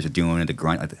years of doing it, the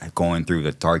grind, like, going through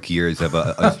the dark years of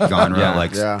a genre.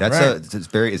 It's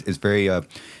very.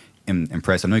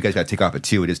 Impressed. I know you guys got to take off at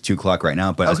 2. It is 2 o'clock right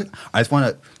now, but I just want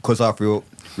to close off real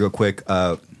quick.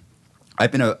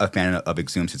 I've been a fan of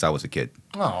Exhumed since I was a kid.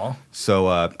 Oh, so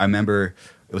I remember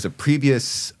it was a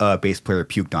previous bass player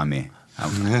puked on me.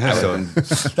 That's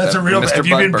a real. If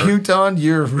you've been puked on,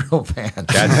 you're a real fan.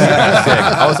 That's sick.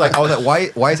 I was like,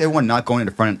 why is everyone not going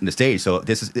to the front of the stage? So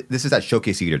this is that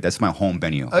Showcase Theater. That's my home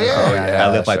venue. Oh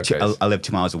yeah. I live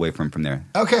 2 miles away from there.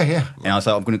 Okay, yeah. And I was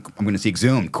like, I'm gonna see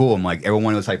Exhumed. Cool. I'm like,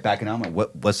 everyone was like backing out. I'm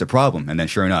like, what's the problem? And then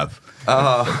sure enough,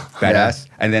 badass.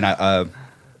 And then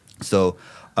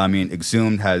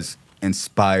Exhumed has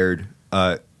inspired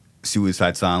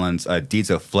Suicide Silence.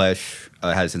 Deeds of Flesh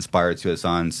has inspired Suicide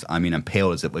Silence.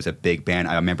 Impaled was a big band.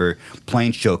 I remember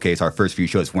playing Showcase, our first few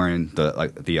shows, wearing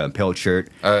the Impaled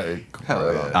shirt.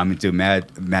 To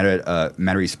mad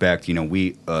respect.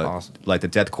 We awesome. Like the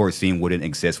deathcore scene wouldn't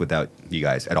exist without you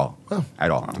guys at all.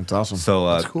 At all. That's awesome. So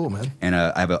that's cool, man. And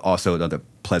I have also another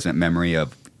pleasant memory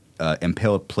of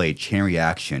Impaled played Chain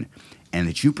Reaction. And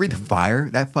did you breathe fire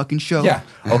that fucking show? Yeah.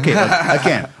 Okay,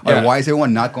 again, why is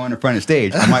everyone not going in front of the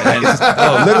stage?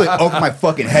 Literally over my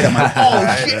fucking head. I'm like,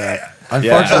 oh shit.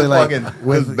 Unfortunately,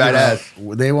 with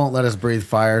badass, they won't let us breathe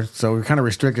fire, so we're kind of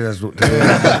restricted as.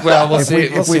 Well, we'll see.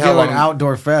 If we do an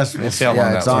outdoor fest, it's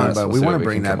on. But we want to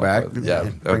bring that back. Yeah,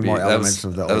 bring more elements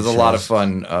of the. That was a lot of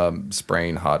fun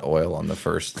spraying hot oil on the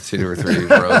first 2 or 3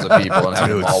 rows of people and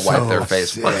having them all wipe their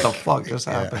face. What the fuck just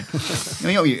happened?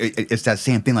 It's that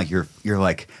same thing. Like you're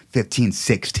like 15,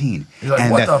 16. You're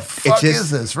like, what the fuck is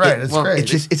this? Right? It's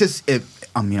great. It's just.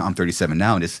 I'm 37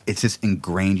 now, and it's just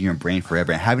ingrained in your brain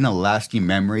forever. And having a lasting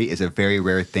memory is a very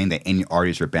rare thing that any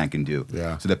artist or band can do.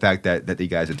 Yeah. So the fact that you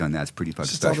guys have done that's pretty fucking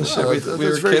special. We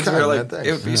were kids, we were like,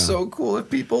 it would be so cool if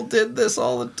people did this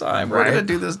all the time. We're gonna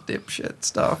do this dipshit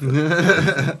stuff.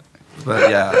 But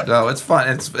yeah, no, it's fun.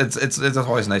 It's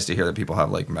always nice to hear that people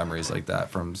have like memories like that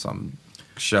from some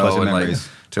show. Pleasant and memories.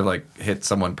 To like hit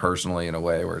someone personally in a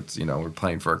way where it's we're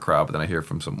playing for a crowd, but then I hear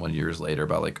from someone years later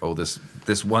about like, oh, this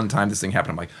one time this thing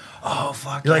happened. I'm like, oh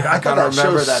fuck, you're like, I gotta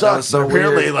remember that. That was so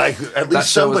apparently weird. Like at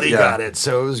least somebody got it,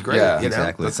 so it was great. Yeah,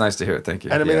 exactly. That's nice to hear. Thank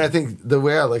you. And I think the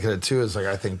way I look at it too is like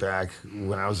I think back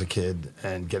when I was a kid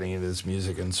and getting into this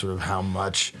music and sort of how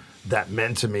much that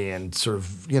meant to me and sort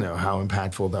of how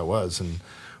impactful that was, and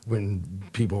when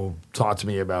people talk to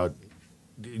me about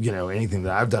anything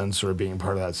that I've done sort of being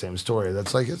part of that same story,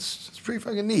 that's like, it's pretty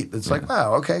fucking neat. It's like,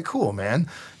 wow, okay, cool, man.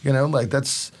 Like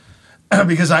that's,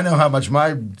 because I know how much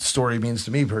my story means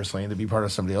to me personally, and to be part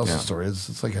of somebody else's story,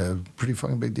 it's like a pretty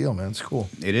fucking big deal, man. It's cool.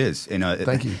 It is.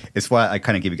 Thank you. It's why I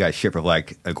kind of give you guys shit for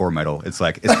like a Gore Metal. It's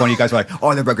like, it's funny you guys are like,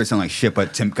 oh, their records sound like shit,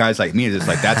 but to guys like me, it's just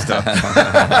like that stuff.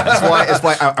 That's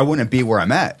why I wouldn't be where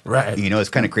I'm at. Right. It's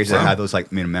kind of crazy to have those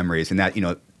like memories, and that,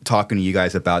 talking to you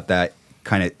guys about that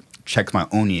kind of checks my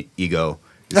own ego.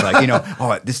 It's like,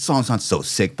 oh, this song sounds so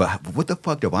sick, but what the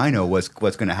fuck do I know what's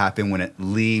going to happen when it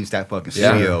leaves that fucking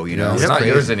studio, It's not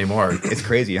yours anymore. It's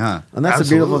crazy, huh? And that's the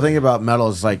beautiful thing about metal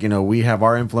is like, we have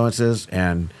our influences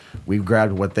and we've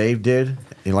grabbed what they did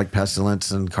like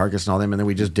Pestilence and Carcass and all them, and then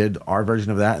we just did our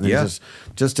version of that, and then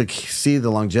just to see the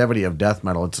longevity of death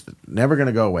metal. It's never going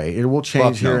to go away. It will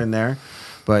change here and there.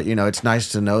 But, you know, it's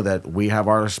nice to know that we have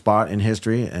our spot in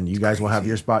history, and you guys will have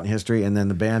your spot in history, and then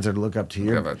the bands that look up to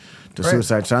you, to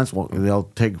Suicide Sons, well, they'll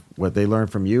take what they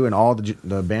learned from you and all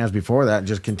the bands before that and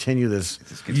just continue this.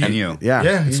 Just continue.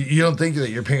 Yeah. You don't think that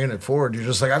you're paying it forward. You're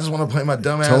just like, I just want to play my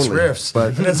dumbass riffs.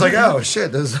 But and it's like, oh,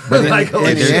 shit. There's like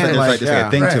a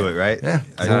thing to it, right? Yeah.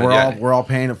 So we're all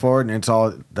paying it forward, and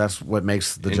that's what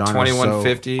makes the genre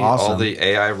 2150, so awesome. all the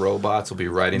AI robots will be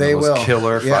riding They the most will.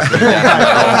 killer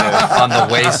fucking on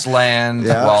the wasteland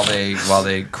while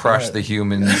they crush the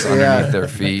humans underneath their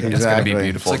feet. Exactly. It's going to be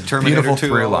beautiful. It's like Terminator beautiful 2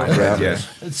 through line.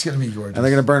 It's going to be gorgeous. And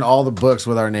they're going to burn all the books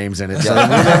with our names in it. So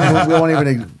we won't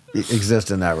even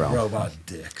exist in that realm. Robot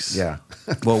dicks. Yeah.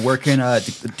 Well, where can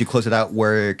to close it out?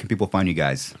 Where can people find you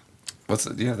guys?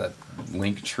 Do you have that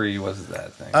link tree? What is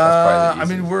that thing? I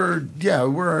mean,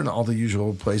 we're in all the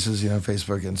usual places. You know,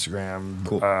 Facebook, Instagram,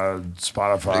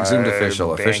 Spotify, Exhumed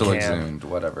official Bandcamp. Exhumed,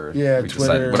 whatever. Yeah, we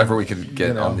Twitter. decide, whatever we can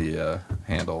get on the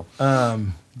handle.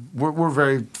 We're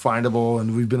very findable,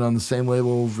 and we've been on the same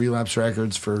label, Relapse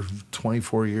Records, for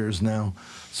 24 years now.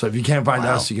 So if you can't find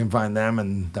us, you can find them,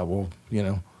 and that will, you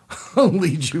know,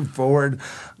 lead you forward.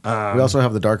 We also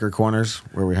have the Darker Corners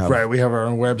where we have we have our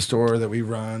own web store that we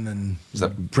run and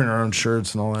print our own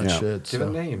shirts and all that shit. Give a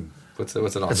name. What's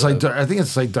it on? It's like I think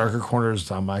it's like Darker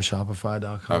Corners on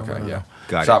myshopify.com. Okay, yeah.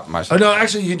 Got Shop it. my Oh no,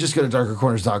 actually you can just go to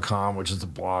darkercorners.com, which is the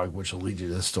blog, which will lead you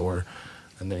to the store,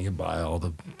 and then you can buy all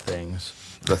the things.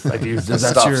 Like if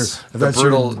that's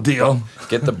your deal.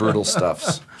 Get the brutal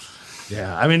stuffs.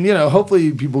 Yeah, I mean, you know,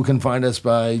 hopefully people can find us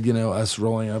by, you know, us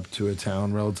rolling up to a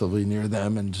town relatively near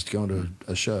them and just going to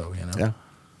a show, you know? Yeah.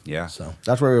 Yeah. So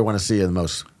That's where we want to see you the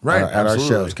most. Right, At our absolutely.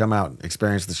 shows. Come out,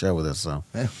 experience the show with us. So.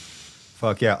 yeah.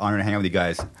 Fuck yeah. Honor to hang out with you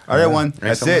guys. All right, everyone.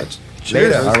 That's so it. much.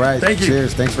 Later. All right. Thank you.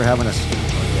 Cheers. Thanks for having us.